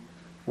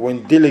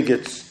when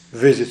delegates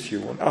visit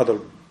you, when other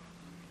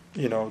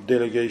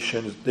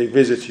delegations they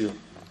visit you.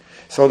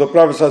 So the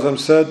Prophet ﷺ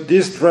said,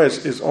 this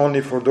dress is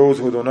only for those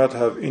who do not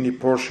have any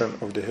portion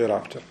of the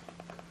hereafter.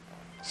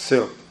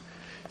 Silk.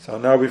 So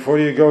now before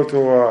you go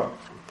to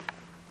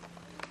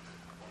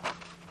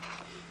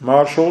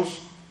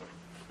Marshall's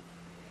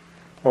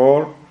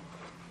or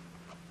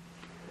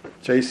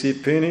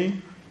JCPenney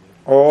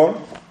or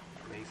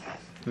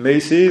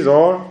Macy's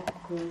or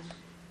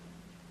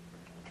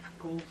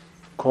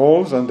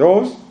Kohl's and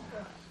those,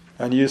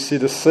 and you see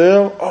the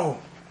sale,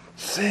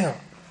 sale,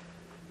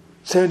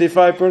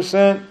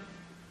 75%.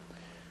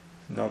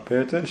 Now pay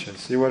attention,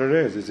 see what it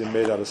is. Is it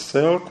made out of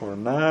silk or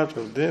not,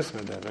 or this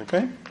or that,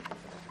 okay?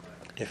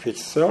 If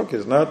it's silk,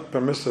 it's not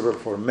permissible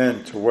for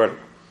men to wear.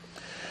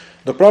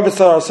 The Prophet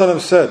ﷺ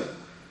said,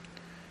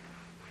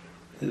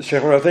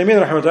 Shaykh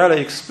Uthaymeen rahmatullah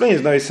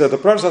explains, now he said, the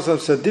Prophet ﷺ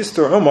said this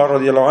to Umar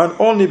radiallahu anh,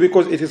 only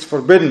because it is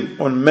forbidden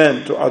on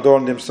men to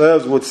adorn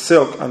themselves with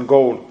silk and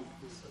gold.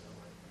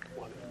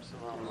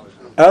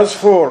 As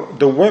for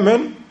the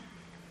women,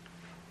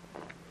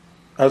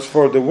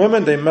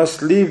 they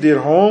must leave their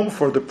home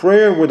for the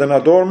prayer with an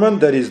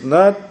adornment that is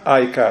not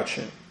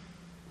eye-catching.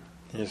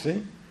 You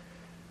see?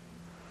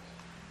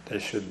 They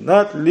should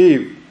not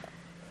leave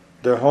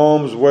their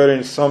homes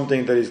wearing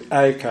something that is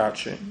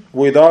eye-catching,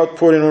 without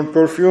putting on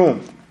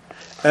perfume,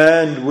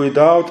 and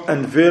without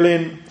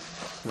unveiling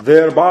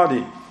their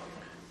body.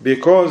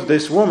 Because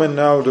this woman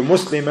now, the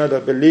Muslimah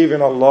that believe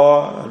in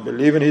Allah and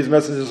believe in His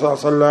Messenger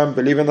ﷺ,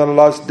 believe in the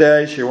last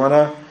day, she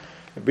wanna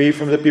be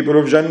from the people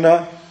of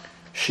Jannah,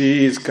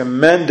 she is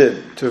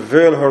commanded to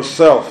veil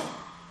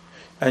herself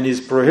and is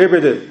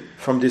prohibited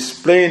from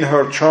displaying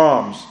her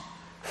charms,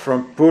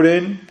 from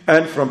putting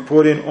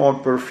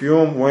on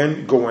perfume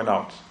when going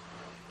out.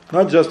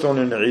 Not just on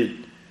an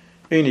Eid,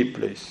 any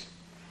place.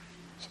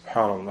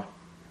 SubhanAllah.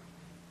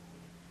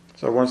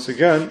 So once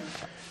again,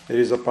 it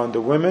is upon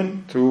the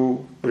women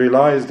to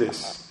realize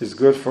this. It's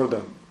good for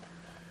them.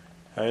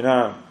 I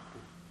know.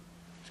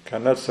 You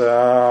cannot say,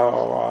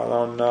 I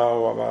don't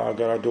know, I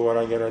gotta do what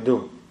I gotta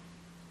do.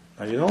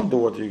 Now you don't do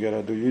what you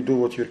gotta do. You do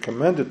what you're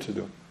commanded to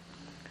do.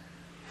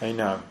 I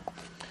know.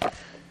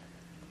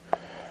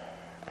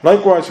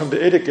 Likewise, from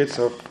the etiquettes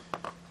of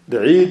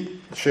the Eid,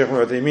 Shaykh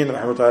Uthaymeen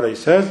rahmatullah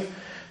says,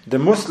 the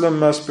Muslim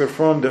must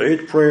perform the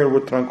Eid prayer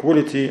with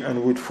tranquility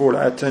and with full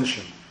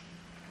attention.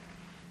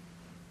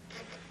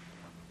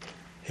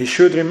 He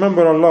should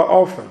remember Allah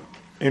often,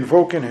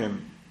 invoking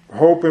Him,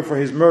 hoping for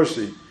His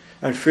mercy,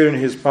 and fearing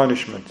His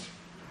punishment.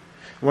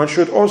 One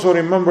should also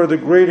remember the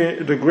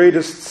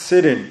greatest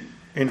sitting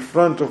in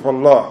front of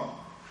Allah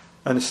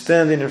and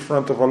standing in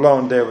front of Allah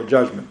on the Day of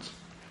Judgment.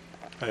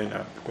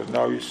 Because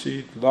now you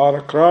see a lot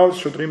of crowds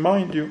should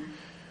remind you.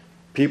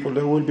 People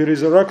that will be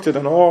resurrected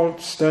and all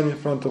stand in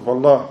front of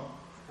Allah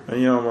on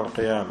Yawm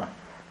al-Qiyamah.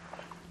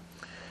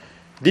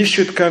 This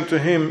should come to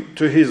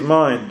his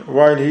mind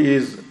while he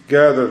is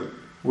gathered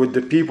with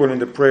the people in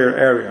the prayer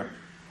area.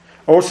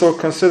 Also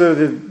consider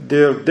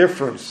their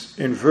difference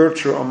in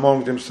virtue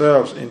among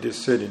themselves in these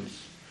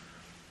sittings,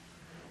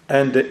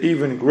 and the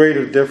even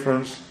greater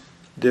difference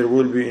there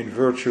will be in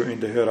virtue in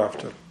the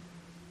hereafter.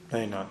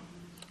 Amen.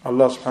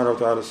 Allah subhanahu wa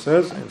ta'ala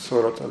says in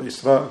Surah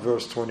Al-Isra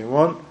verse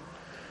 21,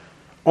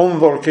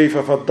 انظر كيف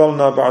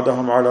فضلنا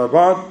بعضهم على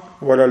بعض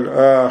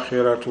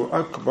وللآخرة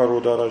أكبر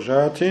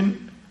درجات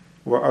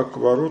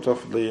وأكبر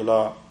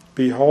تفضيلا.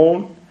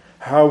 Behold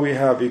how we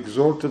have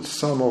exalted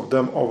some of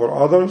them over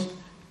others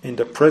in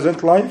the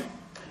present life,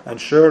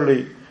 and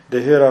surely the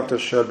hereafter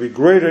shall be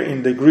greater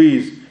in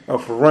degrees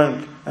of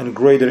rank and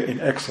greater in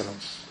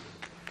excellence.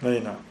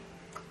 Amen.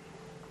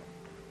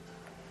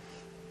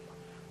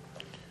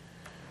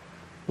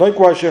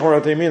 Likewise, Shaykh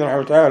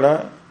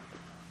Uthaymeen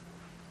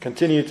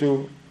continue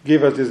to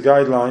give us these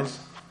guidelines.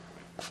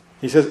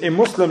 He says, a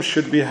Muslim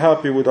should be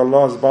happy with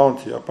Allah's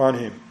bounty upon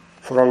him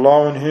for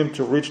allowing him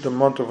to reach the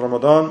month of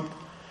Ramadan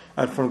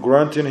and for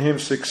granting him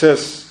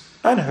success,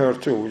 and her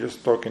too. We're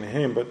just talking to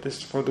him, but this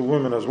is for the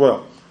women as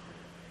well.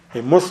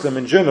 A Muslim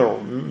in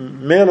general,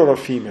 male or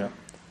female,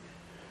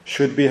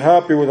 should be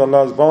happy with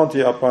Allah's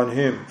bounty upon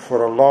him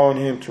for allowing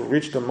him to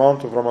reach the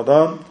month of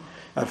Ramadan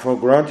and for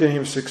granting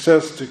him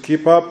success to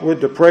keep up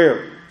with the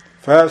prayer,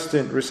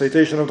 fasting,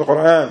 recitation of the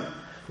Quran,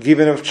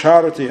 giving of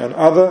charity, and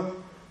other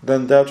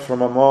than that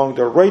from among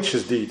the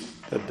righteous deeds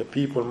that the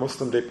people,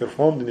 Muslims, they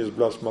performed in this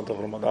blessed month of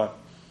Ramadan.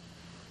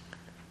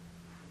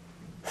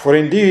 For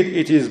indeed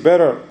it is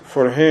better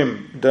for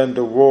him than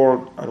the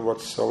world and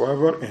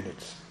whatsoever in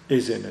it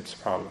is in it.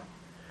 SubhanAllah.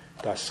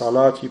 That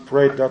salat you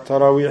prayed, that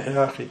tarawih,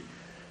 ya akhi,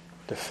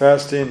 the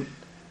fasting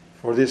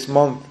for this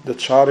month, the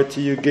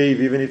charity you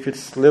gave, even if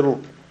it's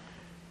little,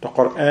 the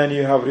Quran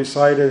you have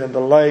recited and the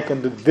like,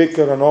 and the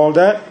dhikr and all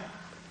that,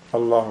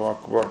 Allahu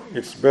Akbar,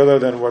 it's better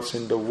than what's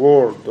in the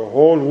world, the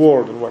whole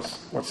world, and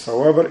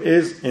whatsoever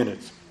is in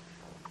it.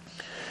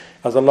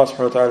 As Allah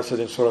subhanahu wa ta'ala said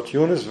in Surah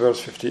Yunus,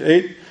 verse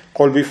 58,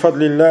 قُلْ بِفَضْلِ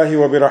اللَّهِ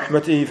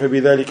وَبِرَحْمَتِهِ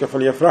فَبِذَلِكَ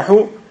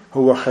فَلْيَفْرَحُوا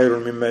هُوَ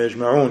خَيْرٌ مِمَّا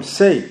يَجْمَعُونَ.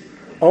 Say,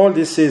 all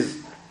this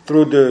is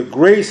through the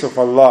grace of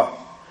Allah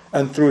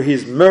and through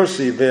His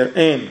mercy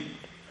therein.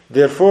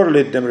 Therefore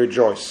let them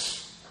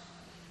rejoice.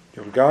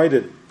 You're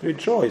guided,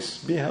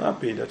 rejoice, be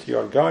happy that you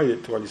are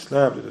guided to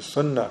Al-Islam, to the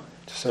Sunnah,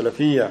 to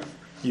Salafiyah.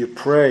 You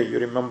pray, you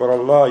remember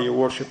Allah, you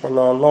worship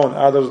Allah alone.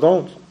 Others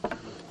don't.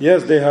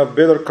 Yes, they have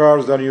better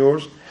cars than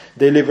yours.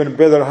 They live in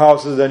better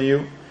houses than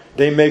you.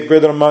 They make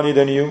better money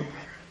than you.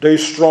 They're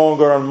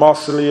stronger and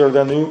musclier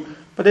than you.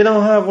 But they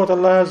don't have what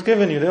Allah has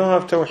given you. They don't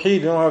have Tawheed,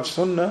 they don't have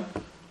Sunnah.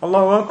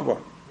 Allahu Akbar.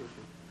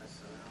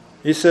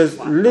 He says,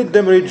 let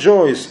them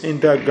rejoice in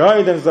the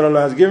guidance that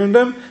Allah has given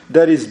them.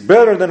 That is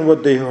better than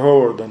what they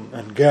hoard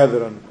and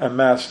gather and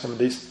amass from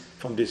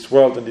this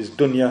wealth and this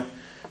dunya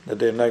that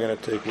they're not going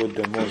to take with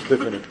them, most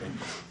definitely.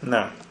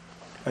 Nah.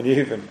 And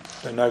even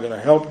they're not going to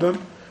help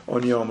them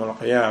on Yawm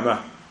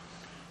al-Qiyamah.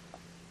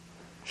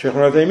 Shaykh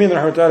Uthaymeen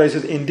rahmatullah, he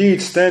says,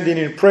 indeed, standing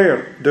in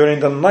prayer during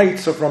the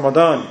nights of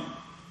Ramadan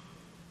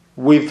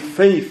with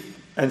faith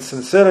and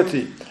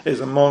sincerity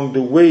is among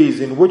the ways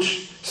in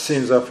which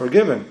sins are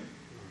forgiven.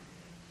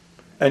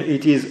 And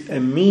it is a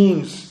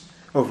means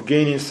of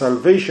gaining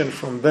salvation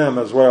from them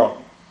as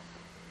well.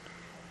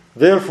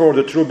 Therefore,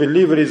 the true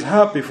believer is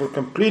happy for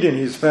completing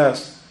his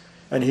fast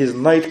and his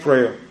night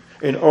prayer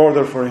in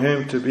order for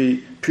him to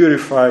be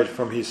purified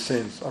from his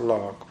sins.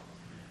 Allahu Akbar.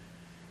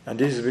 And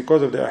this is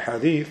because of the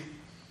ahadith.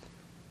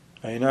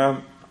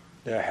 The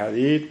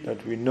ahadith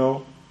that we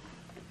know.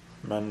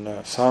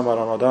 من صام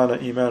رمضان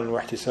إيمانا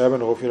واحتسابا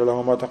غفر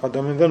له ما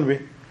تقدم من ذنبه.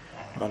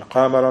 من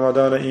قام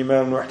رمضان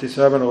إيمانا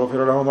واحتسابا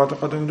غفر له ما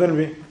تقدم من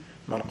ذنبه.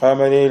 من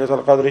قام ليلة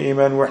القدر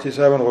إيمانا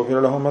واحتسابا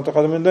غفر له ما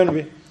تقدم من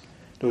ذنبه.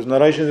 Those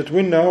narrations that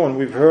we know and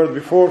we've heard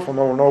before from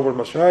our noble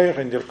Mashaykh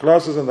in their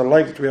classes and the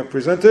like that we have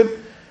presented.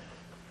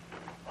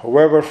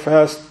 Whoever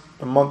fasts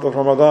the month of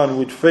Ramadan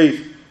with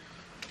faith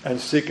and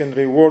seeking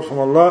reward from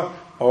Allah,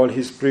 all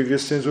his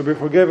previous sins will be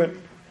forgiven.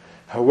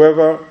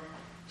 However,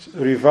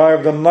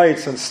 revive the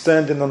nights and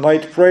stand in the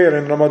night prayer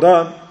in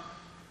Ramadan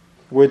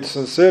with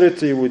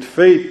sincerity, with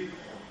faith,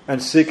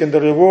 and seeking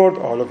the reward,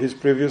 all of his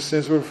previous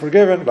sins will be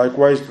forgiven.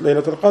 Likewise,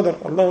 Laylatul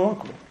Qadr. Allahu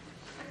Akbar.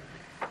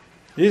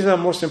 This is the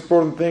most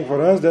important thing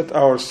for us, that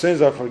our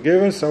sins are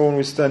forgiven. So when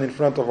we stand in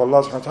front of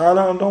Allah subhanahu wa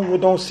ta'ala, and we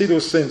don't see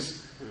those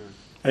sins.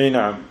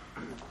 Ayna'am.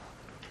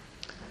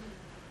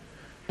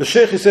 The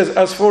Shaykh, he says,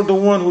 as for the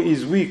one who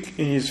is weak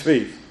in his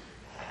faith,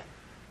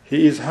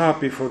 he is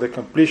happy for the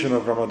completion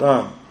of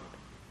Ramadan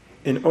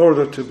in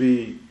order to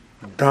be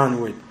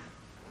done with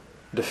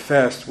the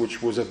fast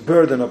which was a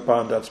burden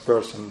upon that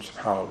person,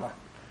 subhanAllah.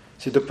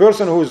 See, the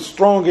person who is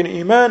strong in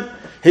Iman,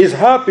 he is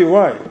happy.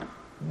 Why?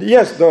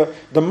 Yes,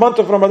 the month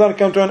of Ramadan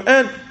came to an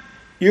end.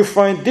 You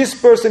find this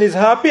person is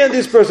happy and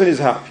this person is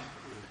happy.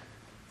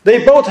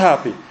 They both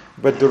happy,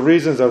 but the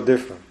reasons are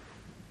different.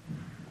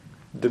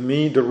 The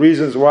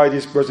reasons why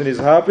this person is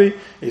happy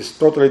is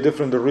totally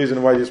different than the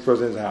reason why this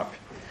person is happy.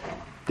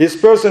 This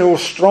person who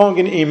is strong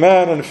in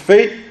Iman and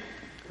faith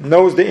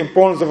knows the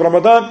importance of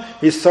Ramadan.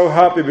 He's so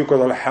happy because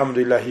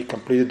alhamdulillah he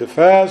completed the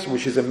fast,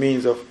 which is a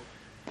means of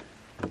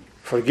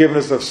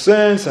forgiveness of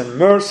sins and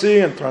mercy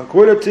and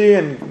tranquility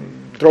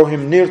and draw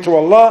him near to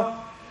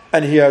Allah.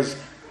 And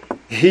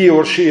he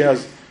or she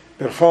has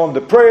performed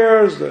the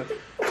prayers, the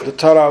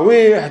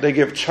tarawih, they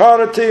give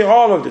charity,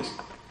 all of this.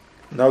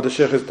 Now the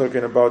Shaykh is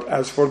talking about,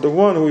 as for the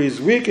one who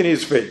is weak in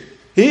his faith,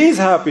 he is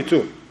happy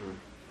too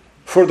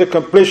for the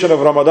completion of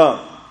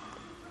Ramadan.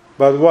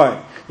 But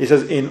why? He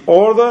says, in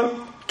order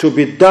to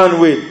be done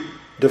with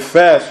the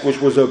fast which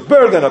was a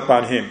burden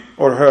upon him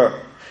or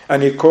her,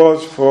 and it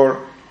caused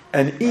for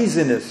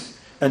uneasiness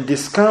and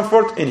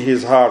discomfort in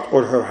his heart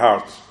or her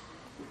heart.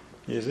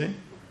 You see?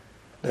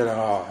 They're like,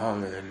 oh,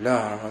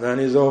 alhamdulillah, Ramadan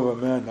is over,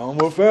 man. No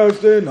more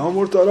fasting, no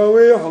more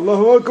tarawih,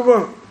 Allahu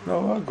Akbar.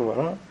 Allahu Akbar,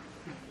 huh?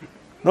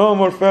 No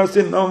more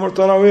fasting, no more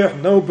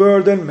tarawih, no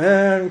burden,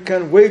 man. We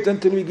can't wait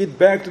until we get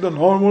back to the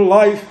normal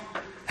life.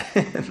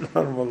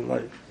 Normal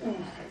life.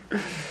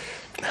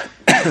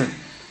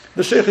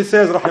 The Shaykh, he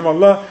says,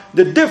 rahimahullah,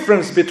 the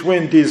difference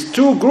between these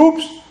two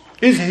groups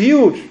is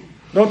huge.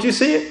 Don't you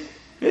see it?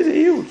 It's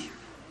huge.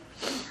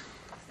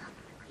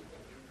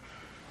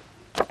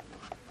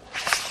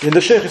 And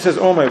the Shaykh, he says,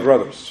 oh my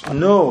brothers,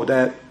 know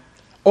that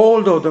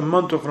although the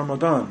month of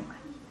Ramadan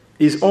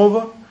is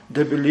over,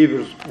 the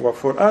believers, well,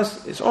 for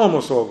us, it's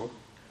almost over.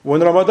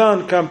 When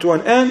Ramadan comes to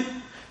an end,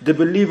 the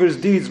believer's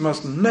deeds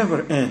must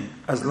never end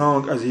as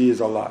long as he is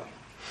alive.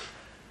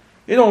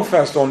 You don't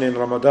fast only in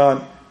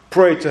Ramadan,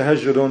 pray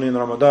tahajjud only in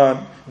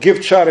Ramadan,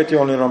 give charity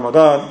only in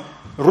Ramadan,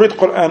 read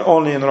Quran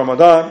only in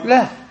Ramadan.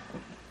 La.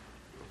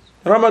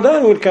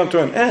 Ramadan will come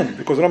to an end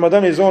because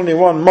Ramadan is only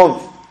 1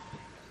 month.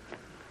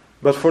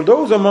 But for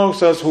those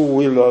amongst us who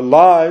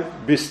will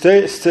be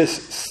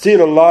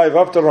still alive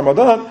after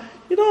Ramadan,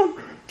 you don't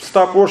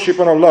stop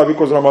worshiping Allah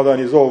because Ramadan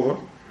is over.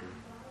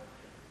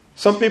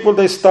 Some people,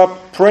 they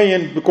stop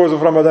praying because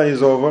of Ramadan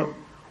is over.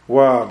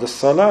 Wow, the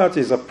salat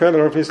is a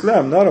pillar of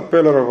Islam, not a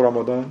pillar of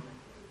Ramadan.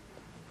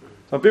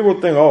 Some people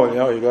think,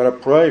 you got to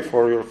pray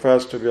for your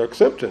fast to be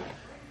accepted.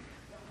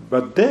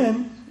 But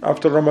then,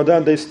 after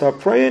Ramadan, they stop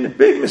praying.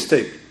 Big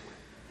mistake.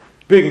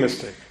 Big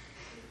mistake.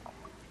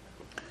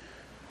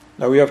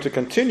 Now we have to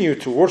continue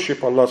to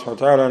worship Allah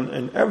subhanahu wa ta'ala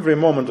in every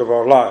moment of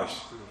our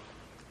lives.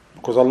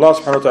 Because Allah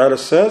subhanahu wa ta'ala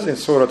says in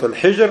Surah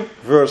Al-Hijr,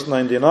 verse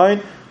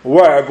 99,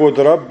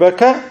 وَاعْبُدْ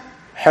رَبَّكَ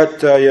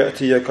حَتَّى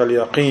يَأْتِيَكَ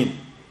الْيَقِينَ.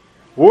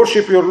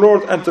 Worship your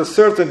Lord until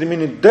certainty,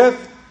 meaning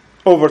death,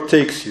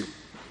 overtakes you.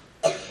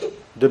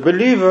 The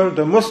believer,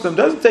 the Muslim,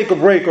 doesn't take a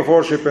break of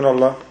worshiping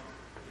Allah.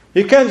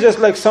 You can't just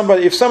like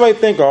somebody, if somebody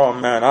think, oh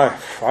man,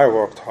 I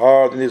worked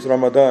hard in this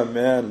Ramadan,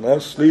 man,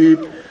 let's sleep,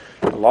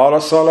 a lot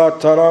of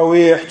salat,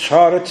 taraweeh,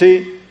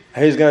 charity,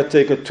 he's going to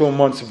take a 2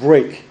 months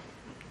break.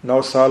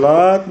 No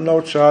salat,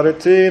 no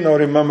charity, no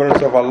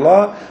remembrance of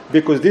Allah,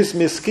 because this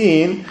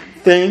miskin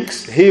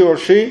thinks, he or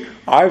she,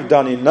 I've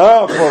done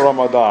enough for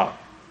Ramadan.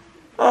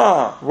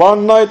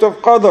 1 night of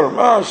Qadr,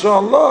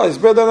 mashallah, is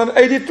better than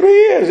 83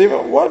 years.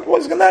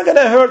 What's not going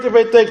to hurt if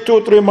I take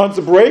 2-3 months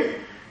break?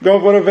 Go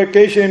for a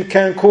vacation in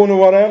Cancun or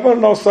whatever,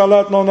 no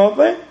salat, no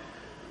nothing?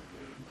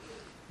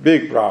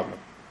 Big problem.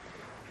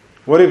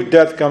 What if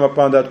death come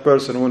upon that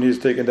person when he's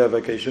taking that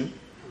vacation?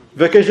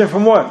 Vacation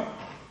from what?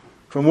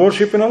 From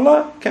worshiping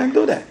Allah? Can't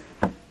do that.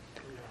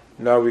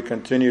 Now we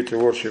continue to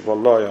worship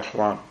Allah, ya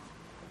akhwan.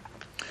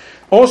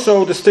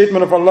 Also, the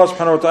statement of Allah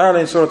subhanahu wa ta'ala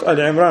in Surah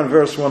Al-Imran,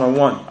 verse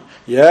 101.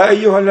 يا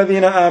أيها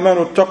الذين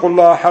آمنوا اتقوا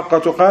الله حق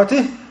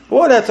تقاته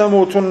ولا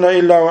تموتن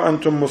إلا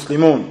وأنتم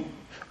مسلمون.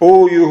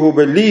 O you who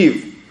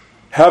believe,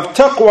 have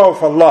taqwa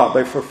of Allah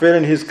by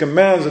fulfilling His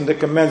commands and the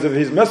commands of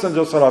His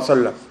Messenger sallallahu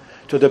alaihi wasallam.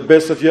 To the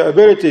best of your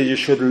ability, you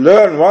should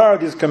learn what are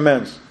these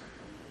commands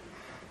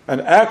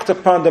and act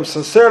upon them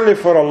sincerely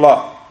for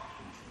Allah.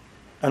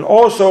 And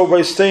also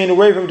by staying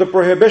away from the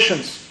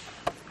prohibitions.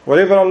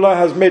 Whatever Allah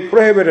has made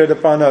prohibited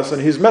upon us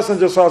and His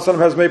Messenger sallallahu alaihi wasallam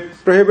has made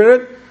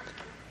prohibited,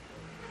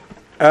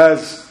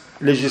 as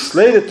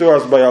legislated to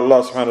us by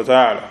Allah subhanahu wa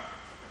ta'ala.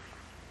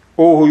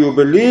 O who you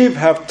believe,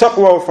 have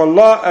taqwa of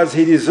Allah as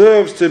He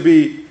deserves to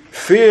be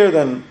feared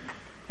and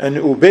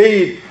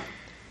obeyed,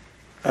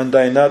 and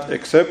die not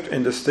except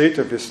in the state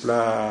of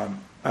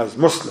Islam as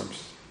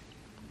Muslims.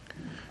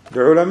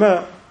 The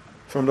ulama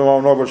from the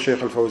Honorable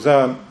Shaykh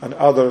al-Fawzan and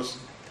others,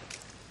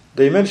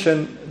 they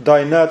mention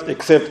die not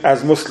except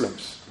as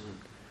Muslims.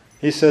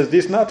 He says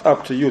this is not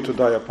up to you to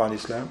die upon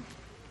Islam.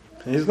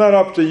 It's not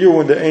up to you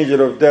when the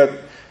angel of death.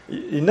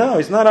 No,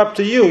 it's not up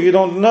to you. You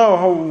don't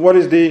know what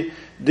is the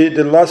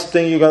last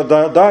thing you're going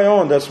to die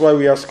on. That's why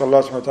we ask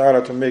Allah subhanahu wa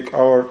ta'ala to make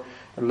our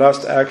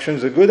last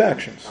actions the good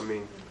actions.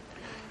 Ameen.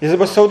 He said,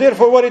 but so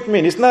therefore what it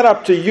means? It's not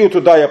up to you to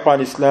die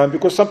upon Islam,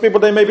 because some people,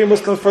 they may be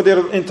Muslims for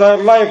their entire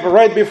life,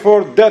 right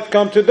before death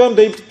comes to them,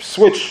 they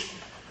switch.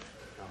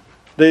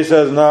 They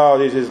say, no,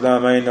 this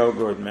Islam ain't no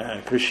good,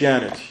 man.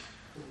 Christianity.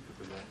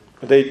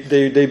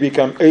 They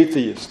become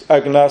atheists,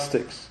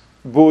 agnostics,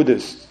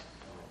 Buddhists.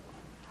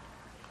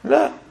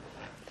 No.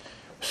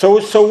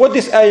 So what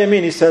this ayah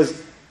means, he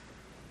says,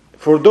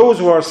 for those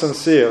who are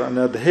sincere and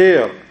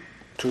adhere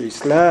to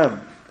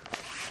Islam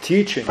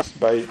teachings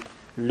by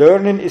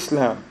learning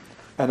Islam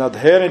and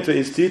adhering to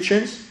its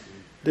teachings,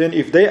 then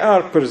if they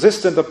are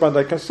persistent upon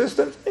that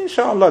consistent,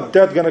 inshallah,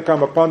 death going to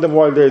come upon them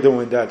while they're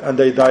doing that, and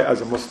they die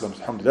as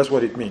Muslims. That's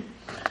what it means.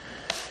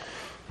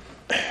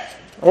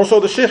 Also,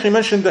 the Shaykh, he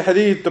mentioned the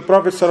hadith, the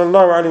Prophet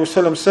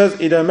ﷺ says,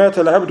 إِذَا مَاتَ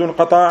الْعَبْدُ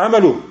انْقَطَعَ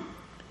عَمَلُهُ.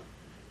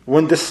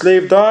 When the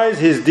slave dies,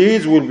 his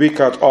deeds will be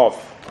cut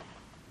off.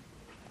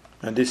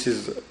 And this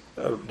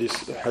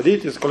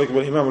hadith is collected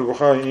by Imam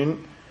al-Bukhari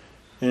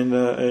in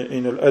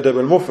Al-Adab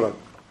al-Mufrad,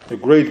 a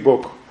great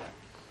book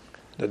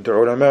that the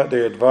ulama,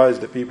 they advise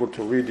the people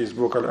to read this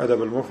book,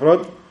 Al-Adab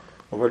al-Mufrad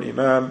of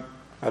Al-Imam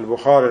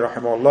al-Bukhari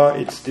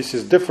rahimahullah. This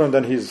is different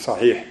than his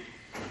Sahih,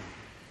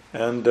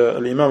 and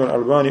Al-Imam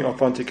al-Albani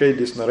authenticate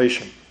this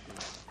narration.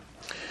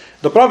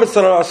 The Prophet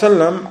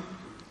ﷺ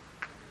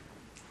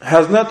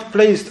has not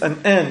placed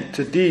an end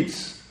to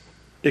deeds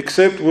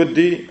except with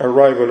the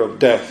arrival of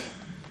death.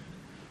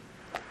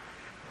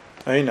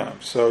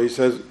 So he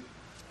says,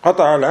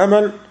 قطع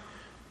العمل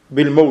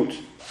بالموت.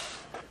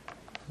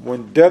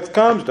 When death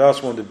comes,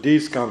 that's when the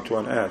deeds come to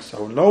an end.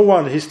 So no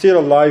one, he's still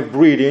alive,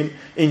 breathing,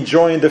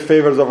 enjoying the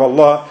favors of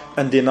Allah,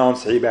 and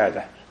denounce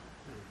ibadah.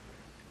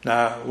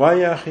 Now, why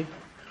ya akhi?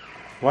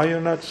 Why you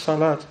not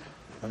salat?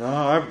 No,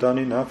 I've done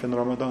enough in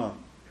Ramadan.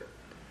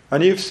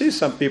 And you see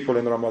some people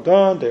in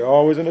Ramadan, they're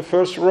always in the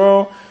first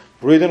row,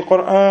 reading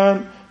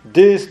Quran,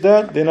 this,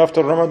 that. Then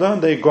after Ramadan,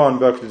 they gone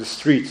back to the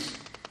streets,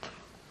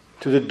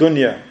 to the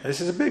dunya.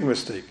 This is a big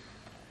mistake.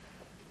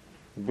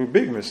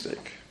 Big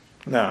mistake.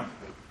 Now,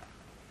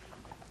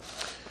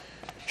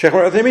 Shaykh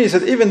Uthaymeen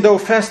said, even though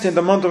fasting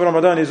the month of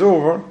Ramadan is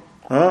over,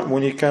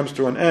 when it comes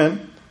to an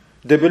end,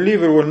 the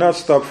believer will not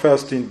stop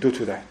fasting due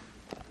to that.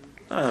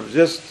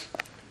 Just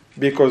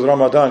because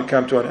Ramadan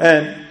come to an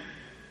end,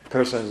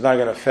 person is not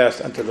going to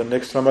fast until the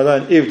next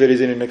Ramadan, if there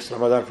is any next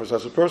Ramadan for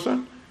such a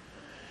person.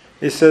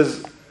 He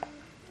says,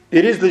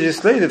 it is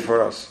legislated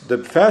for us. The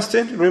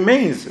fasting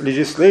remains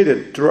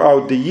legislated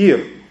throughout the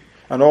year,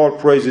 and all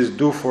praise is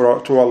due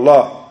to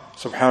Allah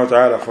subhanahu wa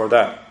ta'ala for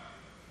that.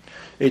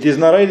 It is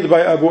narrated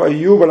by Abu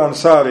Ayyub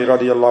al-Ansari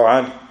radiyallahu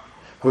anhu,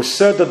 who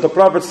said that the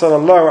Prophet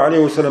sallallahu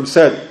alayhi wasallam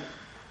said,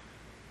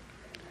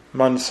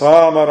 Man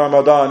sama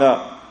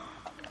Ramadana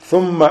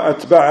thumma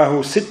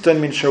atba'ahu sittan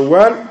min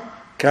Shawwal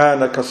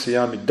kana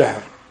kasiyam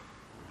ad-dahr.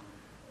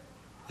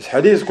 This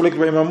hadith is collected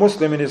by Imam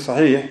Muslim in his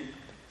Sahih.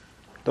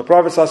 The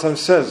Prophet sallallahu alayhi wasallam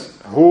says,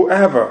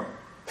 whoever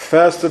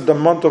fasted the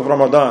month of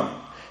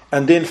Ramadan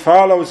and then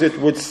follows it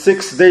with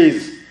 6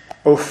 days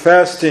of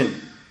fasting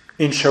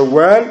in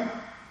Shawwal.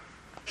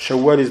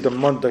 Shawwal is the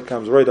month that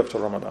comes right after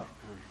Ramadan.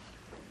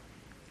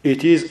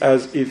 It is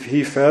as if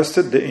he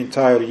fasted the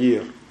entire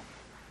year.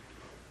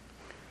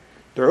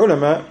 The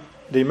ulama,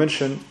 they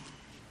mention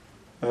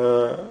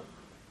that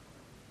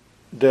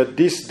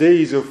these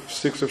days of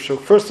 6 of Shawwal,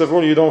 first of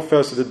all, you don't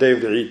fast the day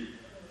of the Eid.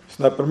 It's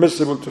not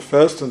permissible to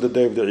fast on the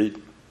day of the Eid.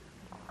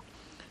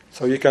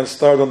 So you can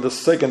start on the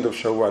 2nd of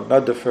Shawwal,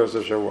 not the 1st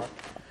of Shawwal.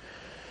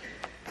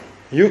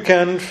 You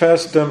can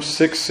fast them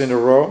 6 in a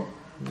row,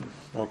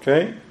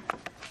 okay?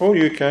 Or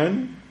you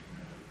can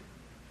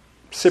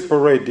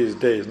separate these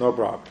days, no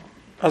problem.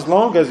 As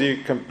long as you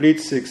complete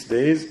 6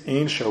 days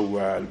in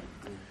Shawwal.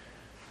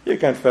 You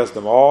can fast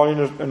them all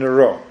in a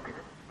row,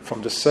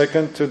 from the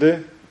 2nd to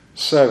the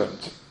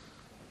 7th.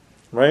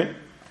 Right?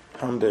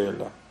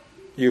 Alhamdulillah.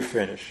 You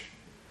finish.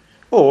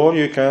 Or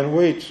you can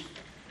wait.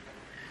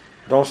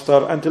 Don't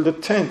start until the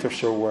 10th of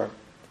Shawwal.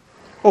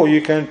 Or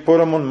you can put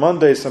them on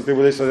Mondays. Some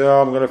people, they say,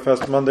 I'm going to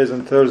fast Mondays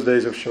and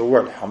Thursdays of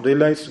Shawwal.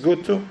 Alhamdulillah, it's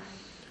good too.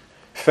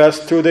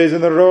 Fast 2 days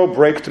in a row,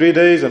 break 3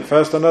 days, and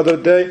fast another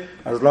day,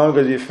 as long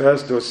as you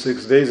fast those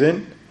 6 days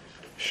in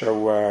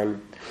Shawwal.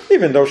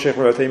 Even though Shaykh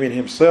Uthaymeen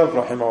himself,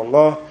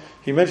 rahimahullah,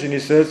 he mentioned, he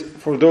says,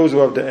 for those who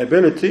have the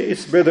ability,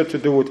 it's better to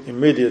do it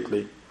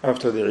immediately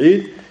after the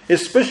Eid.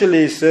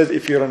 Especially, he says,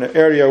 if you're in an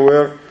area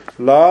where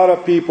a lot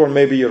of people,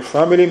 maybe your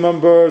family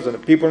members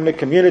and people in the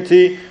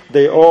community,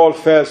 they all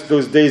fast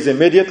those days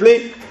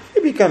immediately,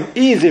 it becomes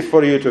easy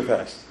for you to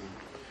fast.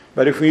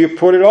 But if you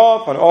put it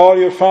off and all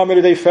your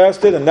family, they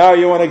fasted, and now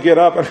you want to get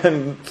up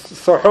and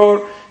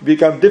suhoor, it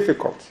becomes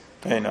difficult.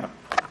 I know.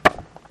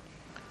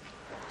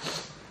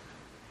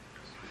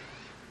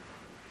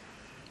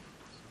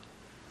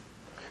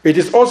 It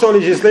is also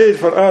legislated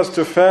for us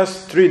to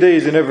fast 3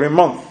 days in every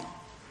month.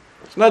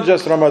 It's not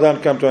just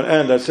Ramadan come to an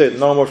end, that's it,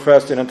 no more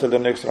fasting until the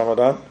next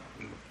Ramadan.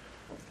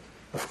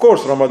 Of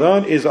course,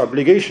 Ramadan is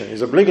obligation,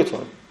 is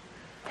obligatory.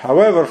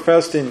 However,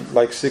 fasting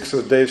like 6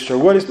 days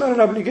Shawwal is not an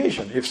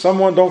obligation. If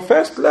someone don't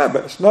fast,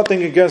 it's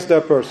nothing against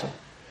that person.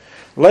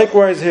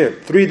 Likewise here,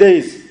 3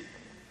 days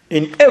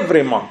in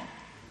every month.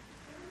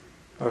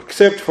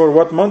 Except for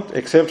what month?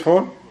 Except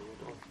for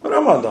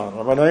Ramadan.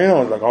 Ramadan, you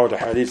know, like how the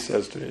hadith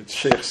says to it,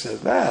 Shaykh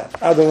says,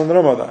 other than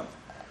Ramadan.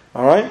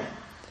 Alright?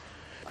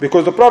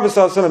 Because the Prophet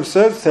ﷺ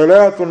says,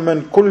 ثَلَاثٌ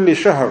مَنْ كُلِّ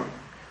شَهْرٍ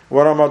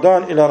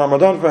وَرَمَضَانْ إِلَى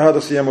رَمَضَانْ فَهَذَا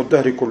صِيَامُ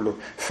الدَّهْرِ كُلُّهُ.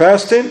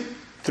 Fasting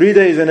 3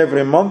 days in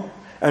every month,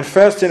 and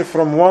fasting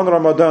from one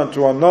Ramadan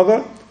to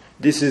another,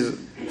 this is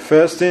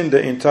fasting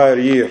the entire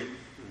year.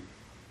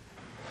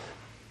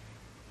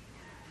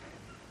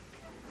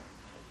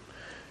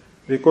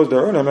 Because the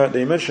ulama,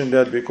 they mentioned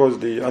that because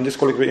and this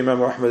colleague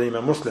Imam Ahmad,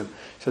 Imam Muslim,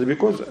 said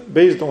because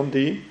based on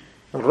the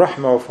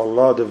rahmah of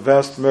Allah, the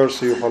vast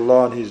mercy of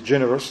Allah, and He's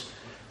generous,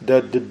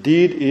 that the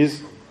deed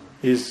is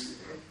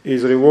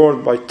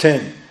rewarded by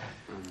 10.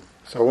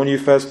 So when you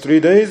fast 3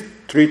 days,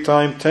 3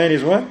 times 10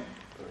 is what?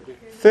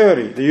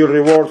 30. Your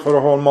reward for a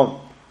whole month.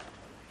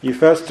 You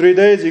fast 3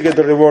 days, you get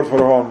the reward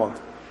for a whole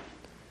month.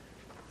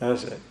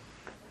 That's it.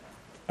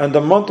 And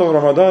the month of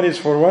Ramadan is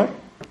for what?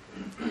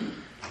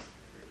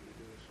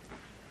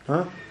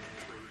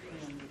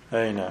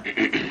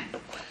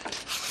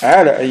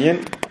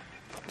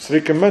 It's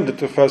recommended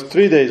to fast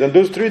 3 days, and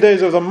those 3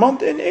 days of the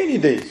month in any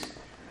days.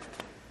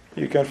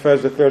 You can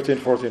fast the 13th,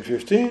 14th,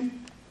 15th,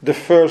 the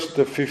 1st,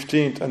 the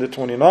 15th, and the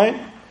 29th,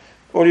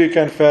 or you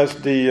can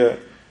fast the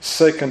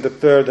 2nd, the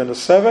 3rd, and the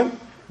 7th,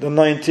 the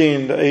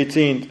 19th, the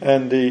 18th,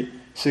 and the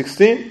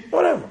 16th,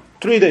 whatever.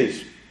 3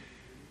 days.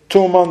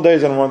 2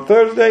 Mondays and 1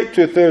 Thursday,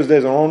 2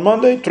 Thursdays and 1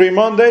 Monday, 3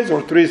 Mondays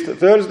or 3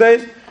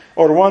 Thursdays,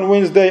 or 1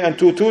 Wednesday and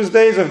 2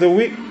 Tuesdays of the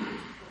week.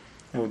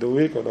 Of the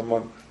week or the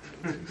month?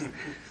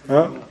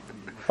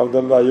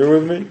 Abdullah, you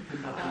with me?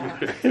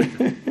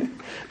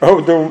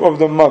 of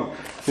the month.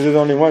 This is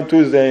only 1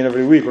 Tuesday in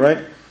every week, right?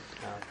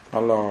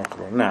 Allahu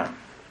Akbar. Now.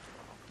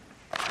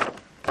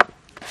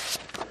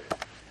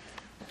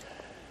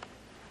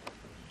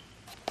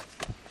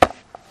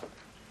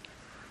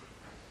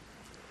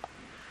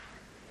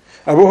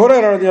 Abu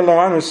Hurairah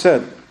radiallahu anhu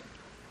said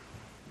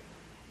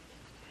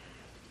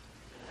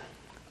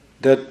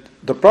that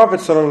the Prophet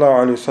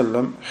sallallahu alaihi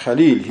wasallam,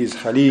 Khalil, his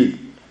Khalil,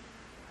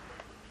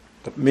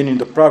 meaning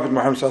the Prophet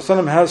Muhammad sallallahu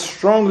alaihi wasallam, has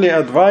strongly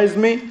advised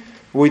me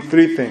with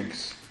three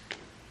things.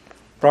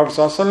 Prophet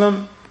sallallahu alaihi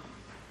wasallam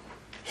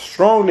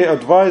strongly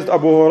advised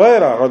Abu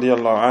Hurairah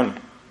radiallahu anhu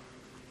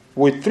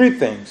with three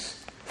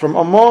things. From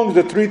among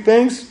the three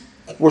things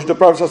which the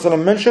Prophet sallallahu alaihi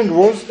wasallam mentioned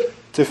was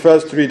to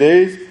fast 3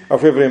 days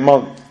of every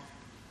month.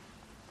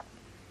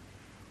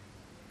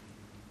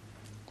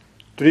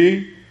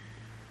 3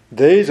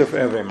 days of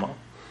every month.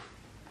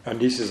 And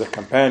this is a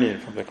companion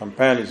from the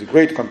companions, the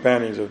great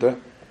companions of the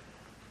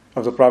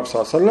Prophet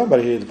ﷺ,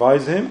 but he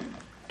advised him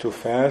to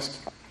fast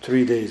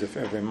 3 days of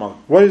every month.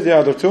 What is the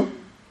other two?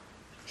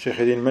 Shaykh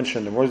didn't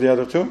mention them. What is the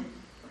other two?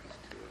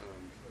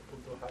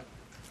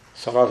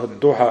 Salat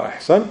al-duha,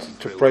 ahsant,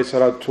 to pray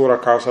salat 2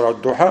 rak'ah salat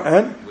al-duha,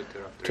 and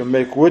to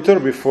make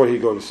witr before he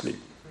goes to sleep.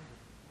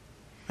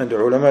 And the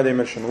ulama, they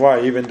mention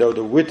why, even though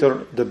the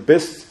witr,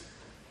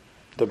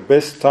 the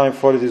best time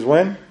for it is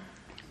when?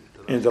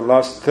 In the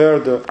last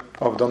third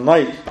of the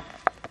night.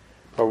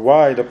 But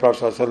why the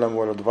Prophet ﷺ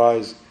will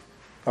advise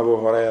Abu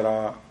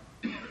Hurairah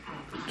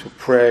to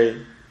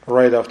pray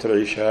right after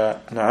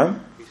Isha? Na'am?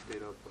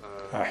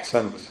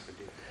 Ahsant.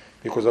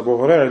 Because Abu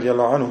Hurairah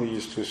radiallahu anhu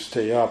used to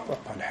stay up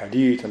upon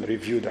hadith and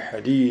review the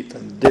hadith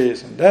and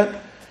this and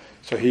that.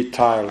 So he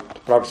tired. The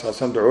Prophet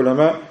ﷺ, the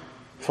ulama,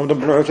 from the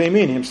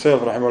Uthaymeen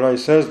himself, rahimahullah, he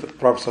says, the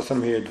Prophet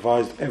ﷺ, he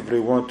advised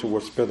everyone to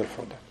what's better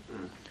for them.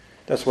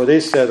 That's what they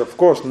said, of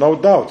course, no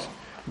doubt,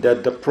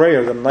 that the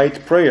prayer, the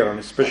night prayer, and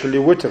especially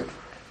witr,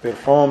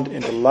 performed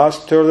in the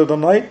last third of the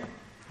night,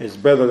 is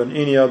better than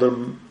any other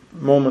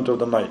moment of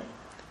the night.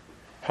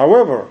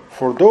 However,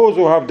 for those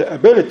who have the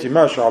ability,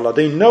 mashallah,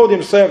 they know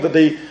themselves that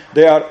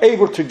they are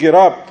able to get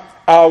up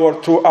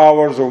hour, 2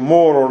 hours or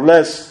more or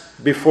less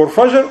before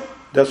Fajr,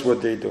 that's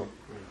what they do.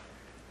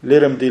 Let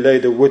them delay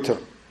the witr.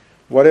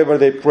 Whatever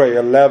they pray,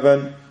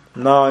 11,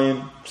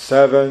 9,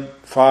 7,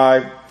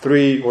 5,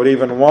 3, or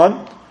even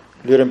 1,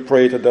 let them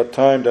pray it at that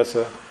time. That's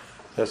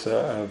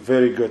a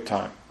very good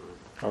time.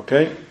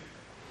 Okay?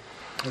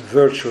 A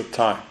virtual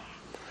time.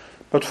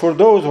 But for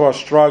those who are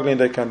struggling,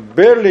 they can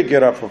barely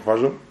get up for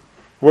Fajr,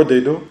 what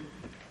they do?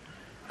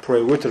 Pray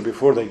witr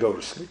before they go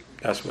to sleep.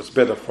 That's what's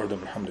better for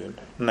them, alhamdulillah.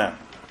 Now,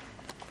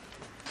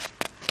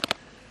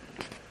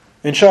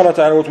 inshallah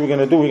ta'ala, what we're going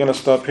to do, we're going to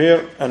stop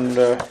here, and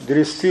there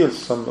is still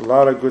a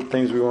lot of good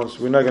things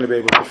we're not going to be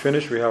able to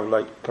finish. We have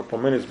like a couple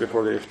minutes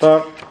before the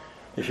iftar.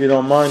 If you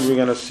don't mind, we're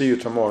going to see you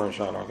tomorrow,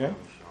 inshallah, okay?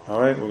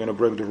 Alright, we're going to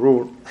break the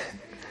rule.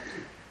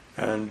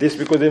 And this,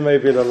 because it may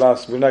be the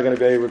last, we're not going to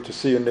be able to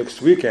see you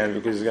next weekend,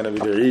 because it's going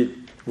to be the Eid.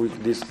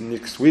 This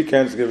next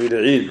weekend is going to be the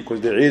Eid,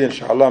 because the Eid,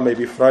 inshallah, may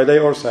be Friday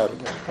or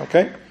Saturday,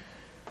 okay?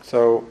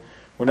 So,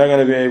 we're not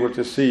going to be able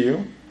to see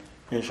you,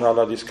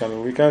 inshallah, this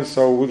coming weekend.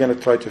 So, we're going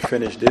to try to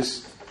finish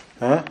this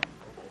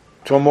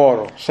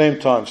tomorrow, same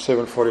time,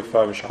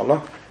 7:45,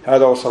 inshallah.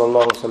 هذا وصلى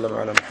الله وسلم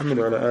على محمد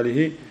وعلى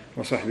آله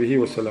وصحبه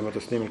وسلم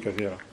تسليما كثيرا.